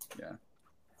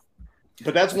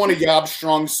 But that's one of Yob's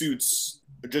strong suits,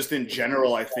 just in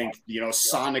general. I think,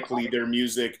 sonically, their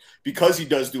music, because he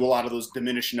does do a lot of those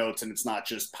diminished notes, and it's not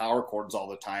just power chords all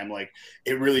the time. Like,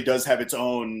 it really does have its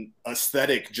own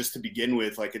aesthetic just to begin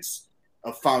with. Like, it's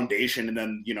a foundation, and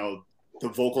then the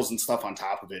vocals and stuff on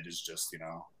top of it is just,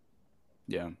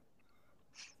 yeah,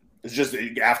 it's just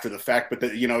after the fact, but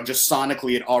just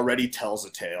sonically, it already tells a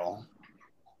tale.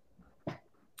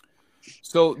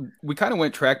 So we kind of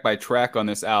went track by track on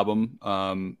this album,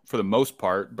 for the most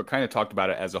part, but kind of talked about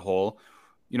it as a whole.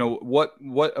 What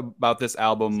about this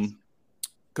album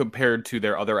compared to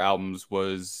their other albums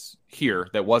was here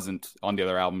that wasn't on the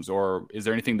other albums, or is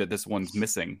there anything that this one's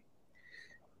missing?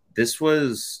 This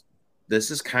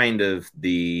is kind of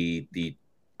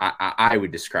I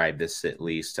would describe this, at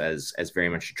least, as very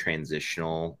much a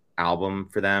transitional album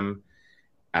for them.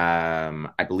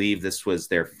 I believe this was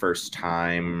their first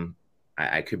time.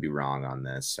 I could be wrong on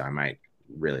this, so I might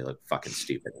really look fucking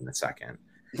stupid in a second.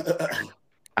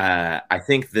 I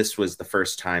think this was the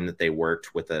first time that they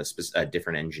worked with a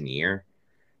different engineer,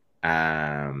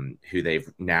 who they've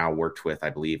now worked with,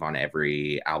 I believe, on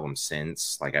every album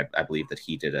since. Like, I believe that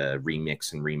he did a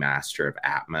remix and remaster of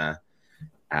Atma,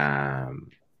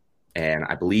 and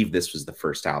I believe this was the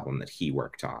first album that he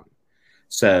worked on.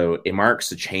 So it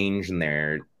marks a change in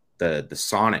the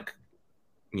sonic,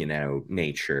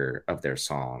 nature of their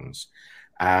songs.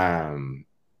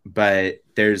 But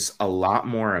there's a lot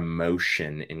more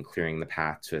emotion in Clearing the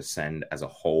Path to Ascend as a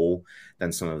whole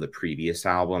than some of the previous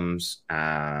albums.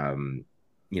 Atma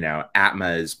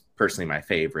is personally my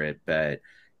favorite, but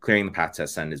Clearing the Path to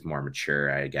Ascend is more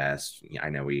mature, I guess. I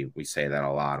know we say that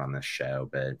a lot on this show,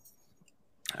 but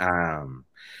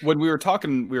when we were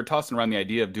tossing around the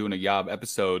idea of doing a Yob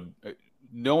episode,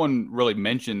 no one really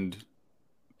mentioned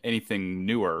anything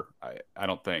newer. I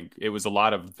don't think it was a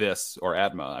lot of this or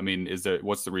Atma. I mean,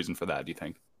 what's the reason for that, do you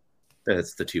think?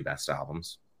 It's the two best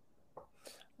albums.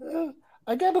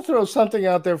 I got to throw something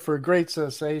out there for Great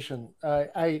Cessation.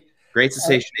 Great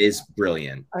Cessation is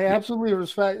brilliant. I absolutely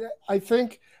respect. I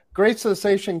think Great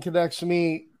Cessation connects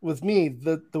with me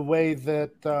the way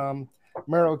that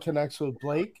Merrill connects with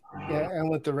Blake and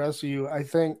with the rest of you. I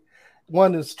think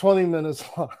one is 20 minutes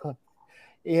long,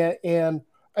 and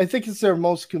I think it's their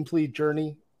most complete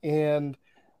journey. And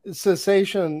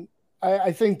Cessation,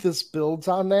 I think this builds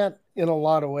on that in a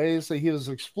lot of ways, that he was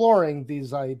exploring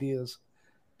these ideas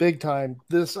big time.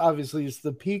 This obviously is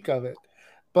the peak of it.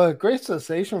 But Great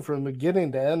Cessation, from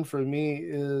beginning to end, for me,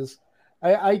 is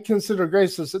I consider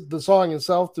the song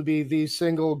itself to be the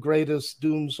single greatest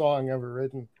doom song ever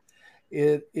written.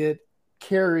 It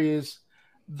carries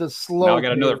the slow. Now I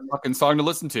got another fucking song to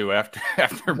listen to after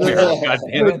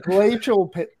the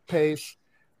glacial pace,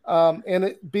 and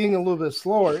it being a little bit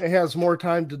slower. It has more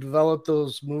time to develop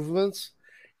those movements,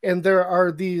 and there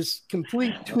are these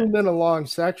complete 2-minute long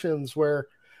sections where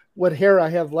what hair I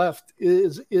have left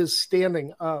is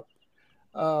standing up.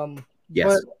 Yes,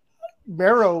 but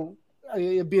Marrow,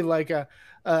 it'd be like a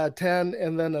 10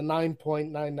 and then a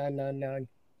 9.9999.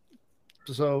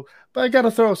 So, but I got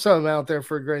to throw something out there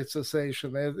for Great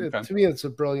Cessation. To me, it's a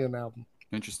brilliant album.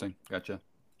 Interesting. Gotcha.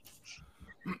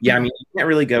 Yeah, I mean, you can't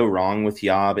really go wrong with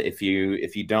Yob. If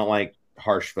you don't like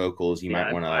harsh vocals, you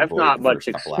might want to avoid not the much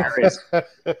first couple albums.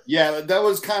 Yeah, that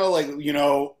was kind of like,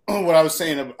 what I was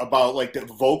saying about like the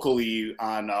vocally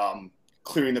on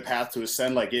Clearing the Path to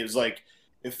Ascend. Like,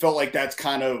 it felt like that's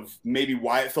kind of maybe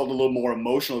why it felt a little more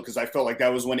emotional, because I felt like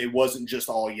that was when it wasn't just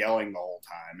all yelling the whole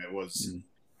time.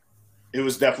 It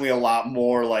was definitely a lot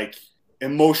more like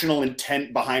emotional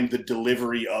intent behind the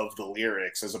delivery of the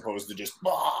lyrics, as opposed to just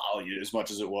as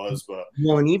much as it was. But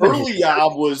early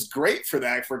Yob was great for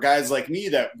that, for guys like me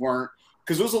that weren't,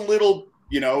 because it was a little,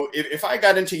 if I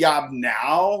got into Yob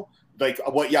now, like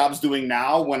what Yob's doing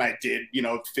now, when I did,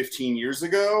 15 years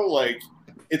ago, like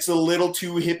it's a little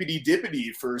too hippity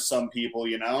dippity for some people,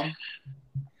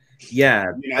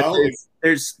 Yeah,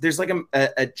 there's like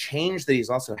a change that he's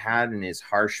also had in his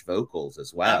harsh vocals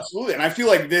as well. Absolutely. And I feel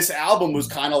like this album was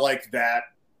kind of like that,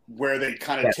 where they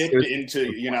kind of tipped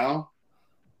into, you know,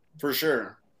 for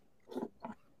sure.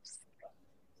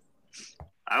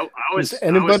 I was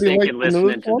thinking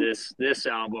listening to this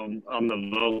album on the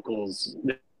vocals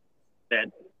that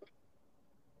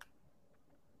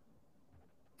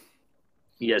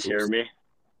you guys hear me?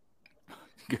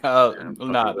 Not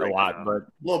a lot, but a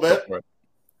little bit.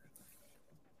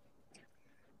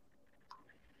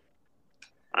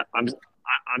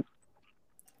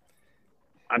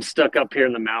 I'm stuck up here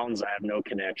in the mountains. I have no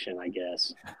connection, I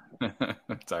guess.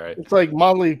 It's all right. It's like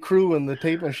Motley Crue when the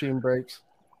tape machine breaks.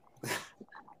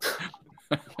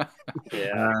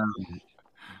 Yeah.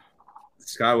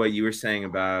 Scott, what you were saying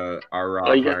about Our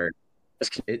Raw Heart,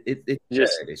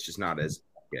 it's just not as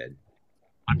good.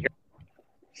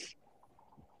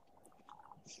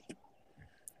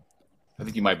 I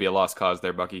think you might be a lost cause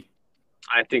there, Bucky.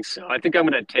 I think so. I think I'm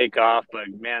going to take off, but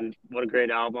man, what a great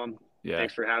album. Yeah.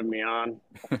 Thanks for having me on.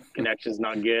 Connection's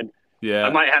not good. Yeah. I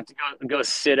might have to go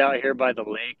sit out here by the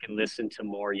lake and listen to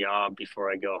more YOB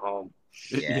before I go home.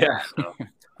 Yeah. So,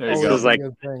 there you go.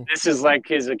 This is like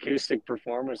his acoustic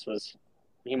performance was.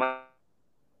 He might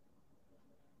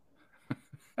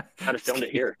have filmed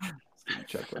it here.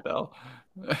 Check with L.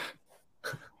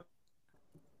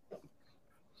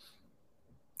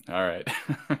 All right.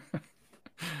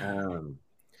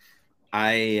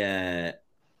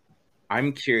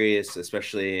 I'm curious,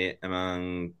 especially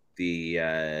among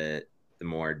the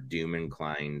more doom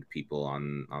inclined people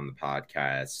on the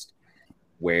podcast,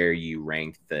 where you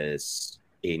rank this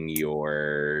in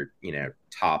your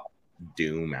top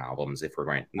doom albums. If we're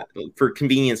going for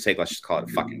convenience sake, let's just call it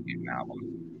a fucking doom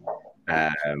album,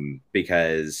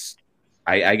 because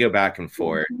I go back and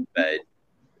forth, but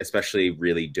especially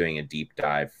really doing a deep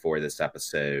dive for this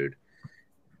episode,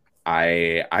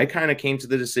 I kind of came to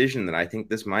the decision that I think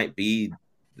this might be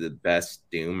the best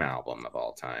doom album of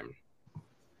all time.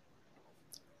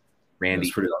 Randy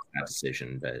lost that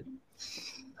decision, but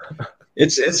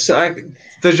it's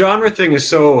the genre thing is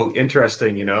so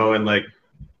interesting, and like,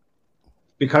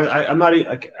 because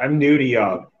I'm new to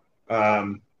YOB,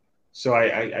 so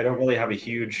I don't really have a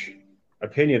huge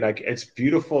opinion. Like, it's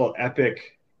beautiful,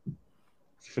 epic,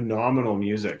 phenomenal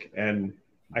music, and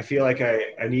I feel like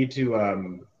I need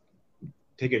to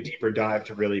take a deeper dive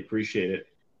to really appreciate it.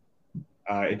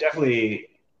 It definitely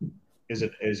is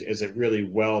a really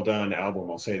well done album,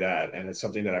 I'll say that, and it's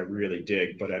something that I really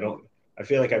dig. But I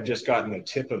feel like I've just gotten the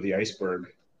tip of the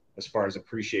iceberg as far as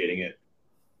appreciating it.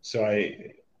 So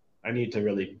I need to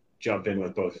really jump in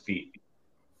with both feet.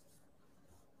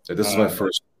 Yeah, this is my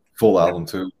first full album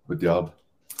too with YOB.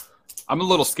 I'm a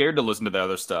little scared to listen to the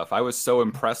other stuff. I was so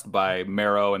impressed by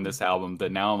Marrow and this album that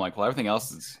now I'm like, well, everything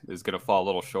else is going to fall a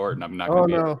little short, and I'm not going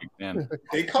to be a big fan.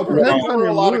 They cover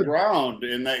a lot of ground,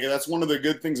 and that's one of the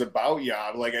good things about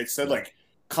YOB. Like I said, like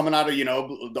coming out of a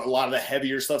lot of the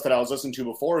heavier stuff that I was listening to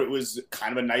before, it was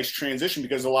kind of a nice transition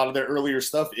because a lot of their earlier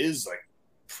stuff is like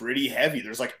pretty heavy.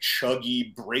 There's like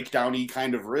chuggy, breakdowny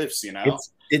kind of riffs,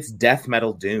 It's death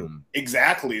metal doom.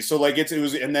 Exactly. So like it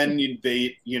was, and then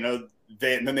the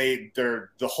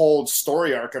whole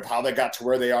story arc of how they got to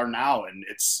where they are now, and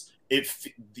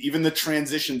even the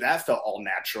transition that felt all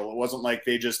natural. It wasn't like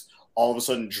they just all of a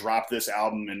sudden dropped this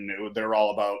album and they're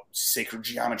all about sacred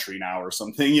geometry now or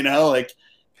something. Like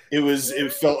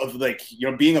it felt like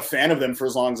being a fan of them for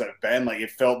as long as I've been, like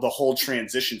it felt the whole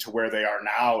transition to where they are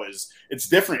now it's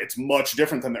different. It's much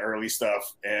different than the early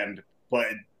stuff, but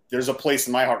there's a place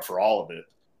in my heart for all of it.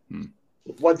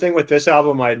 One thing with this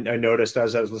album I noticed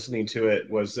as I was listening to it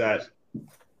was that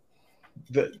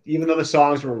even though the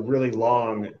songs were really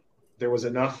long, there was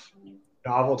enough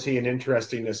novelty and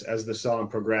interestingness as the song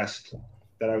progressed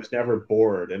that I was never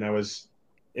bored, and there was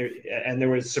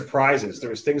surprises. There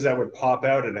was things that would pop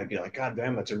out, and I'd be like, God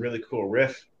damn, that's a really cool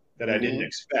riff that I didn't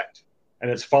expect,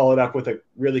 and it's followed up with a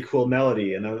really cool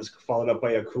melody, and then it's followed up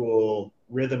by a cool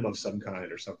rhythm of some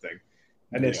kind or something,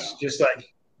 and it's just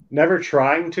like never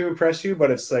trying to impress you,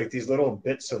 but it's like these little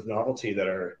bits of novelty that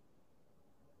are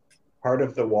part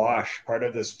of the wash, part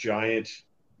of this giant,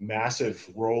 massive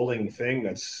rolling thing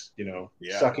that's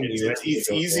sucking you in.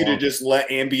 It's easy to just let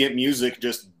ambient music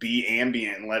just be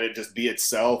ambient and let it just be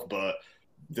itself, but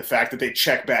the fact that they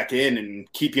check back in and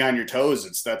keep you on your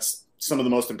toes, that's some of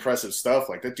the most impressive stuff.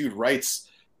 Like that dude writes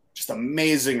just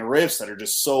amazing riffs that are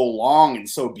just so long and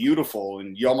so beautiful,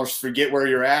 and you almost forget where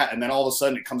you're at, and then all of a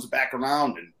sudden it comes back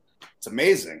around, and it's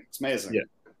amazing. It's amazing. Yeah.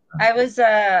 I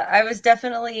was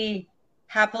definitely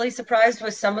happily surprised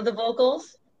with some of the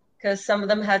vocals, because some of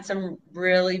them had some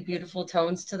really beautiful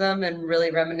tones to them and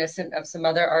really reminiscent of some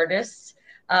other artists.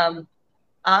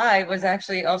 I was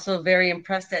actually also very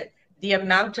impressed at the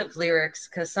amount of lyrics,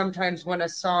 because sometimes when a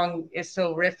song is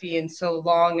so riffy and so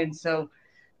long and so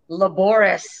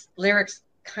laborious, lyrics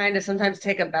kind of sometimes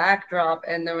take a backdrop,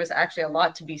 and there was actually a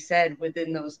lot to be said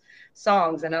within those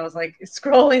songs. And I was like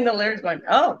scrolling the lyrics going,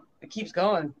 oh, it keeps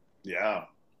going. Yeah.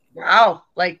 Wow.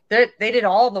 Like they did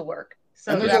all the work.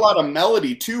 So and there's a lot of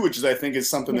melody too, which is, I think, is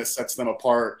something that sets them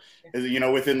apart, you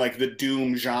know, within like the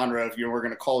doom genre, if we're going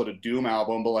to call it a doom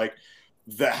album, but like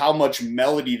how much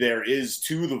melody there is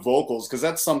to the vocals. Cause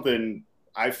that's something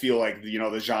I feel like, you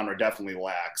know, the genre definitely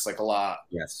lacks like a lot.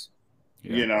 Yes.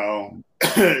 Yeah. You know,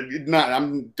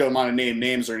 don't want to name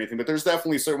names or anything, but there's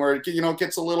definitely certain where, you know, it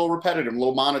gets a little repetitive, a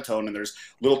little monotone, and there's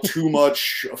a little too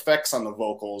much effects on the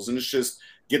vocals, and it's just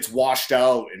gets washed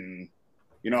out. And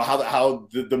you know how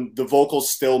the vocals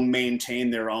still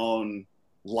maintain their own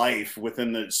life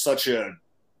within such a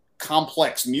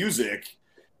complex music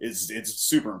it's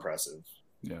super impressive.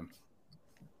 Yeah.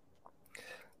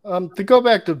 To go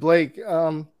back to Blake,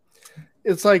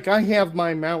 it's like I have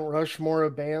my Mount Rushmore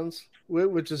of bands,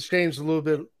 which has changed a little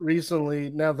bit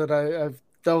recently now that I've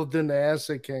delved into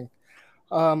Acid King.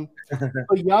 But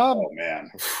Yob, oh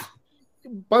man.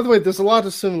 By the way, there's a lot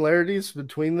of similarities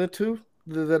between the two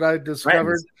that I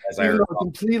discovered. Even though a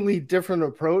completely different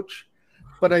approach,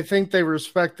 but I think they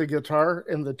respect the guitar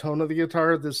and the tone of the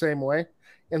guitar the same way,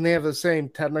 and they have the same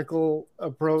technical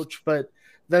approach. But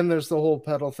then there's the whole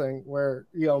pedal thing where,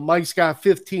 you know, Mike's got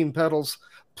 15 pedals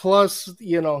plus,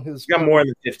 you know, he's got more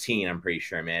than 15. I'm pretty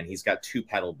sure, man. He's got 2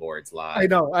 pedal boards live. I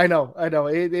know.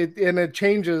 It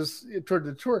changes toward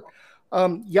the tour.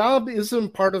 Yob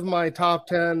isn't part of my top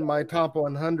 10, my top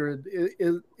 100.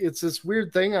 It's this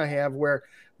weird thing I have where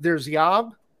there's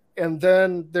Yob and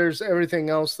then there's everything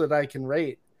else that I can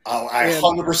rate. Oh, I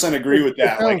 100% agree with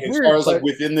that. Like as far as like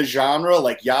within the genre,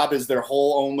 like Yob is their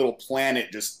whole own little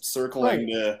planet just circling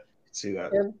to see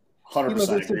that. 100% you know,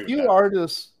 there's agree a few with that.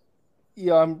 artists,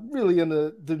 yeah, I'm really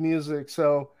into the music.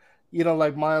 So, you know,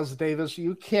 like Miles Davis,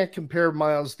 you can't compare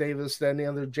Miles Davis to any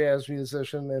other jazz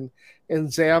musician. And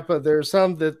Zappa, there's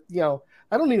some that, you know,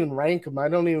 I don't even rank them. I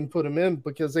don't even put them in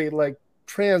because they like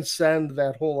transcend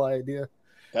that whole idea.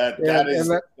 That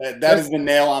is the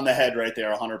nail on the head right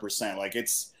there, 100%. Like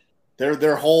it's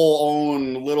their whole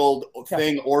own little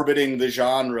thing orbiting the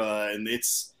genre, and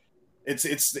it's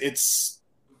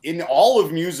in all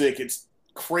of music. It's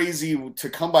crazy to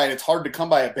come by, and it's hard to come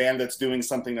by a band that's doing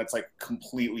something that's like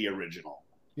completely original.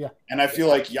 Yeah, and I feel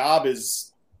like Yob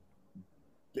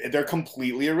they're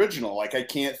completely original. Like I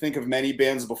can't think of many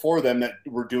bands before them that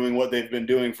were doing what they've been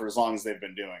doing for as long as they've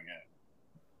been doing it.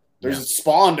 There's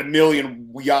spawned a million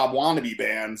Yob wannabe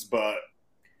bands,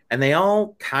 and they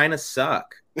all kind of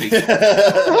suck. You shouldn't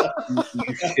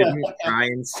try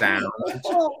and sound.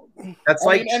 That's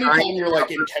like anytime you're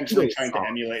like intentionally trying to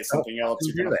emulate something else,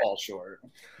 you're going to fall short.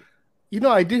 You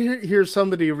know, I did hear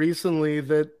somebody recently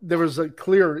that there was a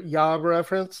clear Yob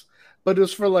reference, but it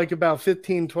was for like about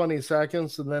 15, 20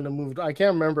 seconds, and then it moved. I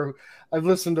can't remember. I've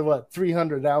listened to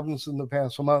 300 albums in the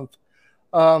past month.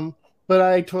 But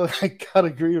I gotta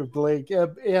agree with Blake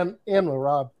and with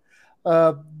Rob.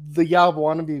 The Yob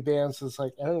wannabe bands is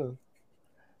like, oh,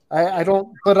 I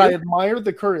don't, but I admire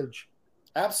the courage.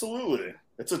 Absolutely,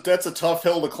 that's a tough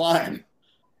hill to climb.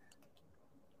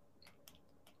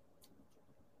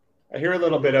 I hear a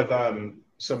little bit of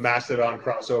some Mastodon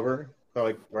crossover,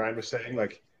 like Ryan was saying.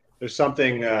 Like there's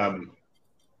something in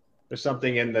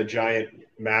the giant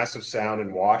massive sound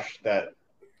and Wash that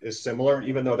is similar,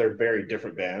 even though they're very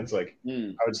different bands. Like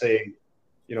I would say,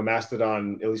 you know,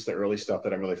 Mastodon, at least the early stuff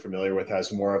that I'm really familiar with,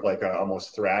 has more of like a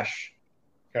almost thrash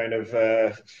kind of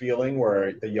feeling,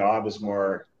 where the Yob is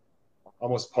more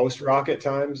almost post rock at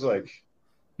times, like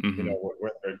you know,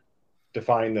 where they're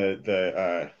defying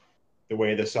the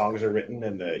way the songs are written,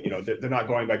 and you know, they're not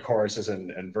going by choruses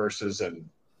and verses and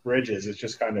bridges. It's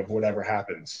just kind of whatever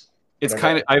happens. It's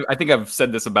kind of, I think I've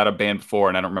said this about a band before,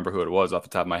 and I don't remember who it was off the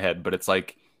top of my head, but it's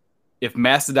like, if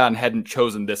Mastodon hadn't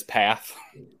chosen this path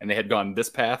and they had gone this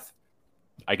path,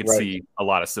 I could see a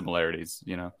lot of similarities,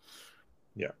 you know?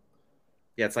 Yeah.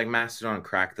 Yeah, it's like Mastodon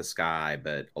Crack the Sky,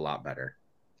 but a lot better.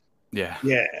 Yeah.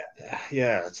 Yeah.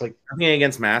 It's like nothing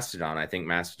against Mastodon. I think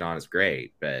Mastodon is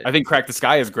great, but I think Crack the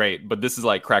Sky is great, but this is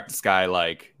like Crack the Sky,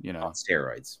 like, you know, on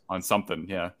steroids. On something,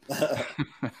 yeah.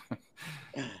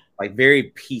 Like very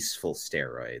peaceful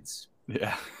steroids.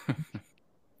 Yeah.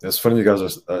 It's funny you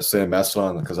guys are saying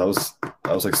Mastodon, because I was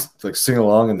like singing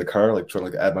along in the car, like trying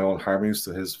to like add my own harmonies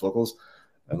to his vocals,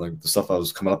 and like the stuff I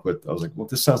was coming up with, I was like, well,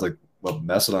 this sounds like what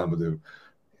Mastodon would do.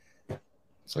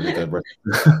 So I get that right.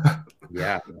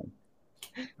 Yeah.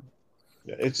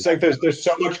 It's like there's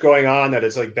so much going on that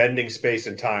it's like bending space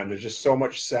and time. There's just so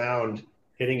much sound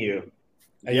hitting you.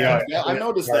 And, yeah, I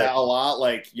noticed that a lot.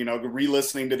 Like,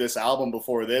 re-listening to this album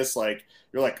before this, like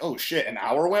you're like, oh shit, an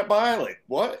hour went by. Like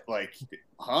what? Like,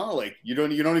 huh? Like you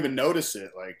don't even notice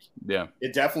it. Like, yeah,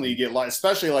 it definitely get lost.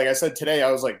 Especially like I said today,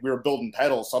 I was like, we were building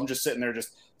pedals, so I'm just sitting there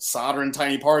just soldering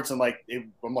tiny parts, and like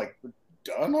I'm like,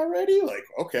 done already? Like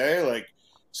okay, like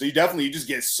so you just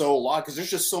get so lost because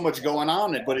there's just so much going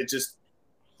on. But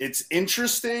it's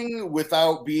interesting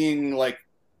without being like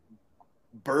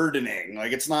burdening.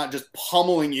 Like it's not just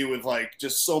pummeling you with like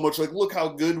just so much like look how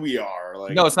good we are.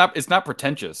 Like no, it's not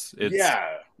pretentious.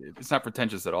 It's not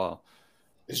pretentious at all.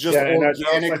 It's just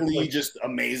organically just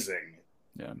amazing.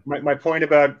 Yeah. My point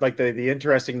about like the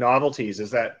interesting novelties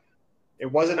is that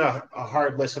it wasn't a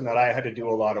hard listen that I had to do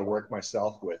a lot of work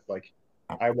myself with. Like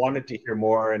I wanted to hear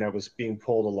more and I was being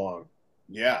pulled along.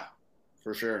 Yeah,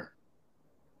 for sure.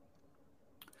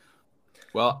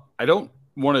 Well, I don't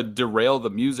want to derail the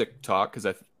music talk because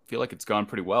I feel like it's gone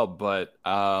pretty well. But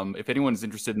if anyone's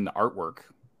interested in the artwork,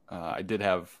 I did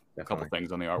have a couple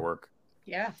things on the artwork.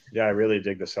 Yeah. Yeah, I really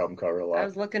dig this album cover a lot. I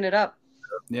was looking it up.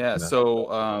 Yeah.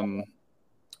 So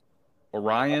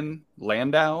Orion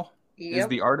Landau is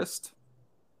the artist.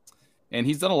 And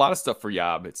he's done a lot of stuff for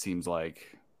YOB, it seems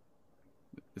like.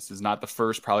 This is not the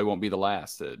first, probably won't be the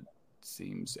last, it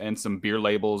seems. And some beer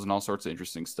labels and all sorts of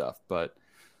interesting stuff. But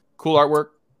cool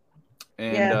artwork.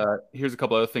 And here's a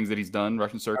couple other things that he's done.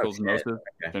 Russian Circles and Moses,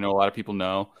 which I know a lot of people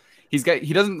know. He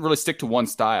doesn't really stick to one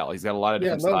style. He's got a lot of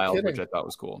different styles, which I thought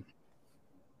was cool.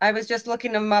 I was just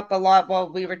looking him up a lot while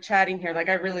we were chatting here. Like,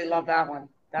 I really love that one.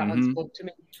 That one spoke to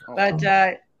me. But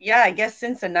I guess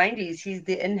since the 90s, he's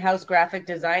the in-house graphic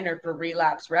designer for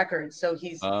Relapse Records. So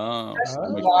he's a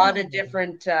lot of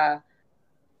different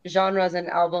genres and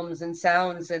albums and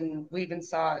sounds. And we even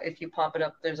saw, if you pop it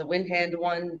up, there's a Windhand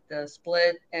one, the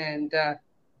Split, and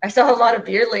I saw a lot of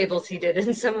beer labels he did,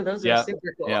 and some of those are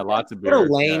super cool. Yeah, lots of beer. What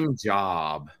a lame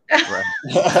job. Right.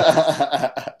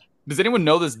 Does anyone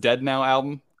know this Dead Now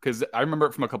album? Because I remember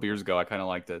it from a couple years ago. I kind of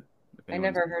liked it. I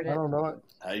never heard it. I don't know it.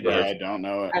 I don't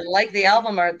know it. I like the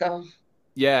album art though.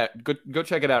 Yeah, go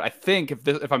check it out. I think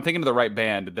if I'm thinking of the right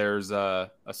band, there's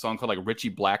a song called like Richie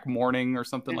Black Morning or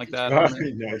something like that.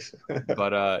 Nice.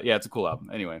 But yeah, it's a cool album.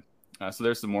 Anyway, so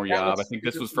there's some more YOB. I think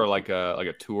this was for like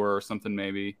a tour or something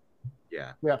maybe.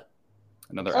 Yeah.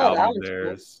 Another album of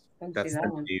theirs. Cool. That's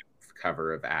the new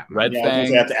cover of Atma. Red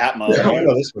Fang. That's Atma. I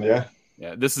know this one. Yeah.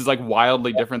 Yeah, this is like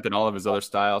wildly different than all of his other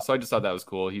styles. So I just thought that was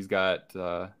cool. He's got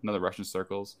another Russian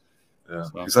Circles. Yeah,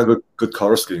 so. He's got good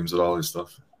color schemes with all his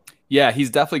stuff. Yeah,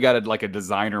 he's definitely got like a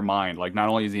designer mind. Like not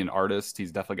only is he an artist,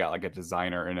 he's definitely got like a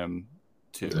designer in him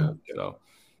too. Yeah. So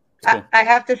cool. I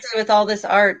have to say, with all this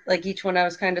art, like each one I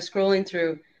was kind of scrolling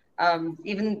through,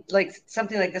 even like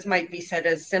something like this might be said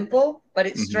as simple, but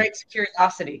it strikes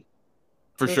curiosity.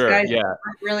 For sure, yeah.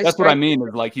 Really that's what I mean.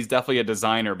 Is like he's definitely a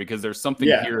designer because there's something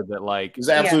here that like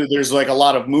there's like a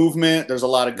lot of movement. There's a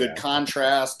lot of good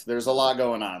contrast. There's a lot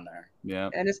going on there.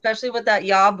 Yeah, and especially with that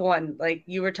YOB one, like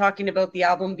you were talking about the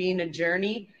album being a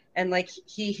journey, and like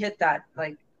he hit that.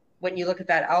 Like when you look at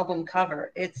that album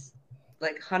cover, it's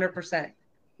like 100%.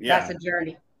 Yeah, that's a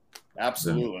journey.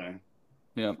 Absolutely.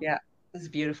 Yeah. Yeah, it's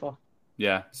beautiful.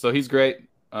 Yeah, so he's great.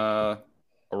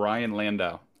 Orion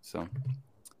Landau. So.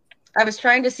 I was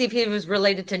trying to see if he was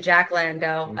related to Jack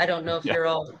Landau. I don't know if you're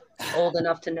all old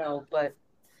enough to know, but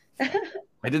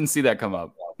I didn't see that come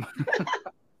up.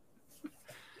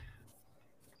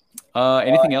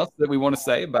 Anything else that we want to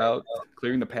say about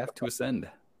Clearing the Path to Ascend?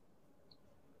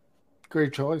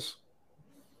 Great choice.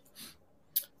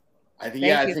 I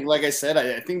think like I said,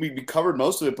 I think we covered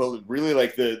most of it, but really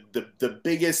like the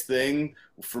biggest thing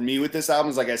for me with this album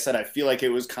is, like I said, I feel like it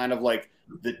was kind of like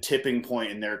the tipping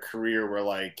point in their career where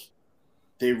like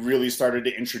they really started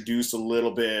to introduce a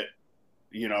little bit,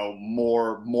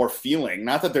 more feeling.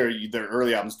 Not that their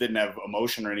early albums didn't have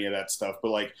emotion or any of that stuff,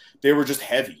 but like they were just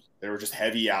heavy. They were just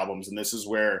heavy albums, and this is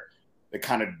where the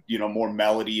kind of more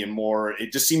melody and more.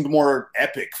 It just seemed more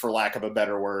epic, for lack of a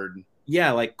better word.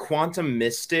 Yeah, like Quantum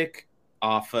Mystic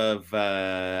off of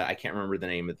I can't remember the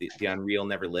name of the Unreal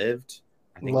Never Lived.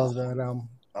 I think love that album.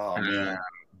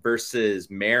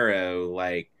 Versus Marrow,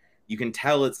 like you can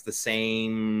tell it's the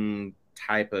same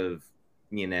type of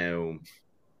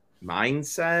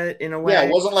mindset in a way. Yeah,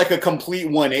 it wasn't like a complete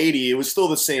 180. It was still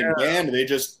the same band. They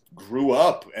just grew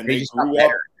up, and they grew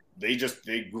up. They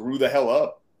grew the hell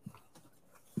up,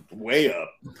 way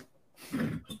up.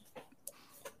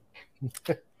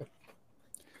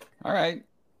 All right.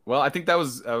 Well, I think that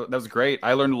was great.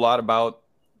 I learned a lot about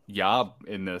Yob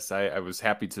in this. I was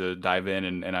happy to dive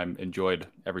in, and I enjoyed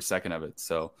every second of it.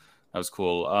 So that was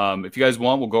cool. If you guys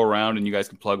want, we'll go around and you guys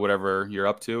can plug whatever you're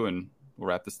up to, and we'll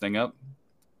wrap this thing up.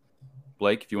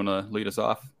 Blake, if you want to lead us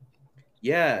off.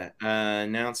 Yeah,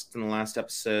 announced in the last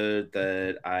episode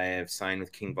that I have signed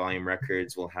with King Volume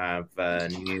Records. We'll have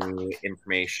new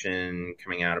information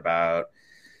coming out about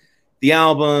the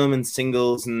album and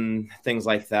singles and things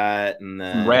like that. And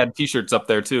some rad t-shirts up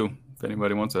there too. If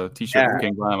anybody wants a t-shirt from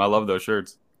King Volume, I love those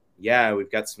shirts. Yeah,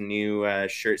 we've got some new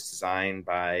shirts designed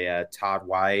by Todd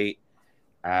White.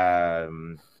 They're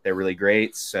really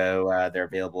great. So they're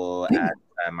available at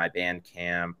my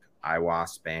Bandcamp,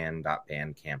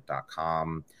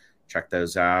 iwasband.bandcamp.com. Check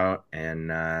those out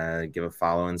and give a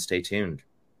follow and stay tuned.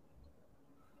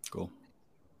 Cool.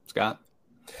 Scott?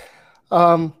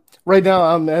 Right now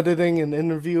I'm editing an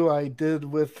interview I did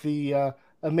with the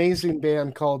amazing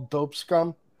band called Dope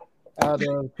Scum out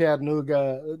of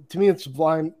Chattanooga. To me, it's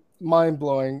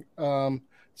mind-blowing.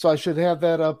 So I should have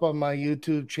that up on my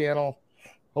YouTube channel,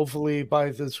 hopefully by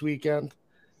this weekend.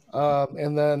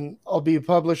 And then I'll be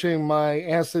publishing my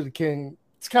Acid King.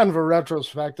 It's kind of a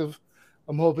retrospective.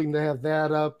 I'm hoping to have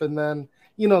that up. And then,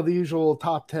 the usual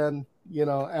top 10,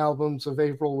 albums of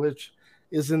April, which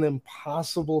is an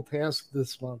impossible task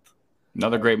this month.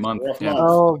 Another great month. Yeah.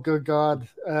 Oh, good God.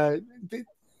 The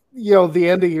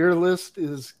end of year list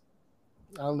is,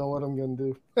 I don't know what I'm going to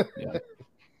do. Yeah.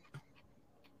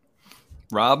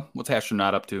 Rob, what's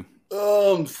Astronaut up to?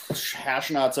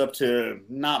 Astronaut's up to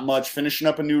not much. Finishing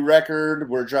up a new record.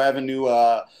 We're driving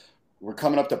we're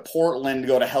coming up to Portland to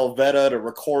go to Helveta to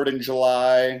record in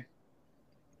July.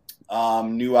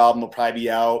 New album will probably be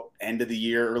out end of the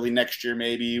year, early next year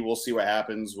maybe. We'll see what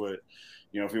happens with,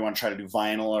 if we want to try to do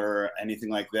vinyl or anything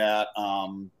like that.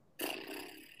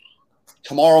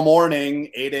 Tomorrow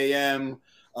morning, 8 a.m.,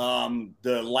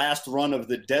 the last run of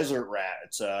the Desert Rat.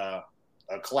 It's a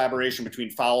collaboration between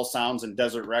Foul Sounds and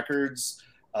Desert Records.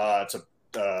 It's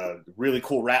a really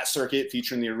cool rat circuit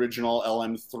featuring the original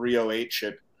LM308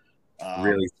 chip.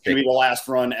 Really it's gonna be the last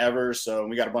run ever, so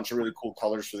we got a bunch of really cool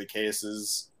colors for the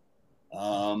cases.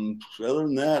 Other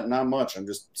than that, not much. I'm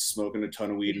just smoking a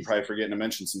ton of weed and probably forgetting to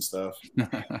mention some stuff.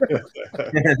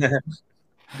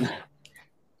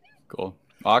 Cool.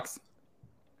 Ox?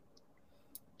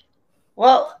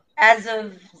 Well, as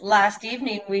of last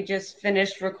evening, we just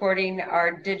finished recording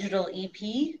our digital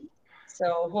EP.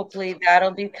 So hopefully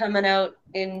that'll be coming out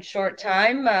in short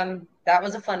time. That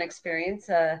was a fun experience.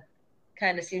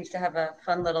 Kind of seems to have a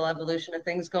fun little evolution of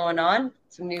things going on.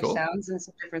 Some new sounds and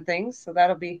some different things. So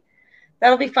that'll be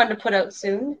fun to put out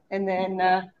soon. And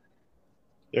then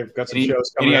you've got some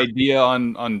shows coming. Any idea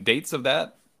on dates of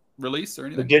that release or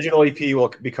anything? The digital EP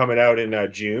will be coming out in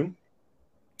June.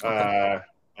 Okay.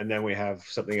 And then we have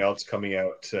something else coming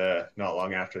out not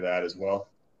long after that as well.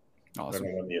 Awesome. I don't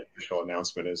know when the official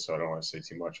announcement is, so I don't want to say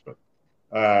too much. But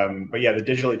yeah, the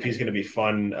digital EP is going to be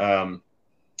fun.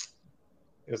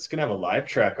 It's going to have a live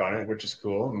track on it, which is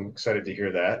cool. I'm excited to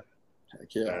hear that.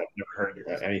 Heck yeah. I've never heard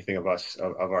anything of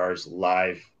ours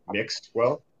live mixed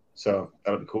well, so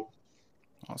that would be cool.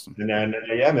 Awesome. And then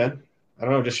yeah, man, I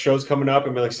don't know, just shows coming up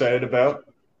I'm really excited about.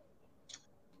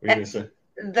 What are you going to say?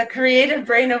 The creative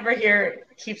brain over here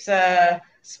keeps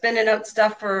spinning out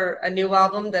stuff for a new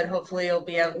album that hopefully will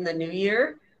be out in the new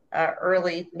year,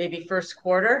 early, maybe first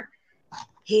quarter.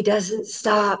 He doesn't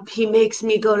stop. He makes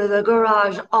me go to the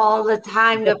garage all the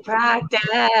time to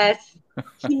practice.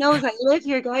 He knows I live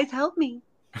here, guys. Help me.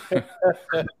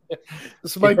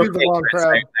 This might be the wrong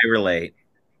crowd. I relate.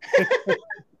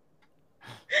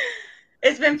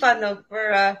 It's been fun though.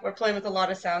 We're playing with a lot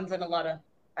of sounds and a lot of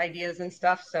ideas and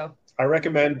stuff. So I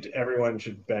recommend everyone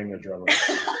should bang their drummer.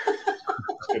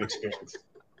 Good experience.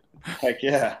 Heck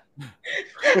yeah.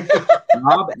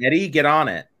 Rob, Eddie, get on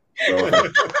it.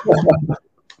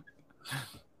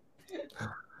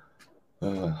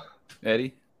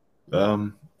 Eddie?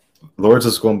 Lords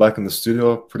is going back in the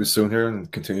studio pretty soon here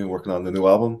and continuing working on the new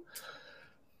album.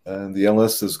 And the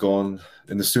Endless is going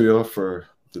in the studio for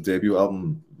the debut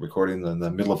album recording in the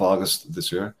middle of August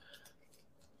this year.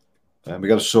 And we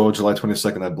got a show July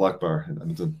 22nd at Black Bar in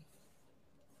Edmonton.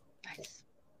 nice.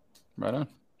 Right on.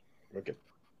 Okay.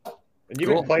 And you've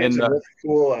been playing some really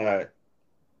cool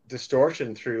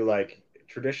distortion through like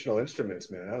traditional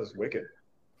instruments, man. That was wicked.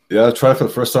 Yeah, I tried for the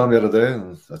first time the other day,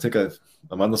 and I think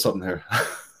I'm onto something here.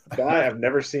 Guy I've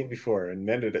never seen before, and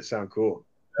man, did it sound cool.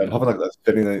 I'm hoping like that's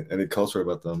fitting any culture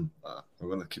about them. We're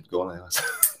going to keep going anyways.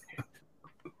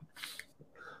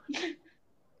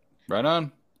 Right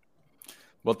on.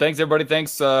 Well, thanks, everybody.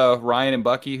 Thanks, Ryan and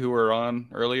Bucky, who were on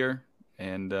earlier.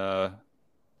 And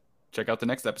check out the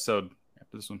next episode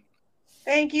after this one.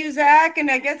 Thank you, Zach.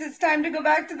 And I guess it's time to go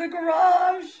back to the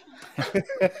garage.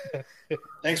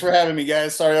 Thanks for having me,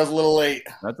 guys. Sorry I was a little late.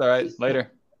 That's all right.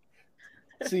 Later.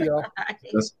 See y'all. Bye.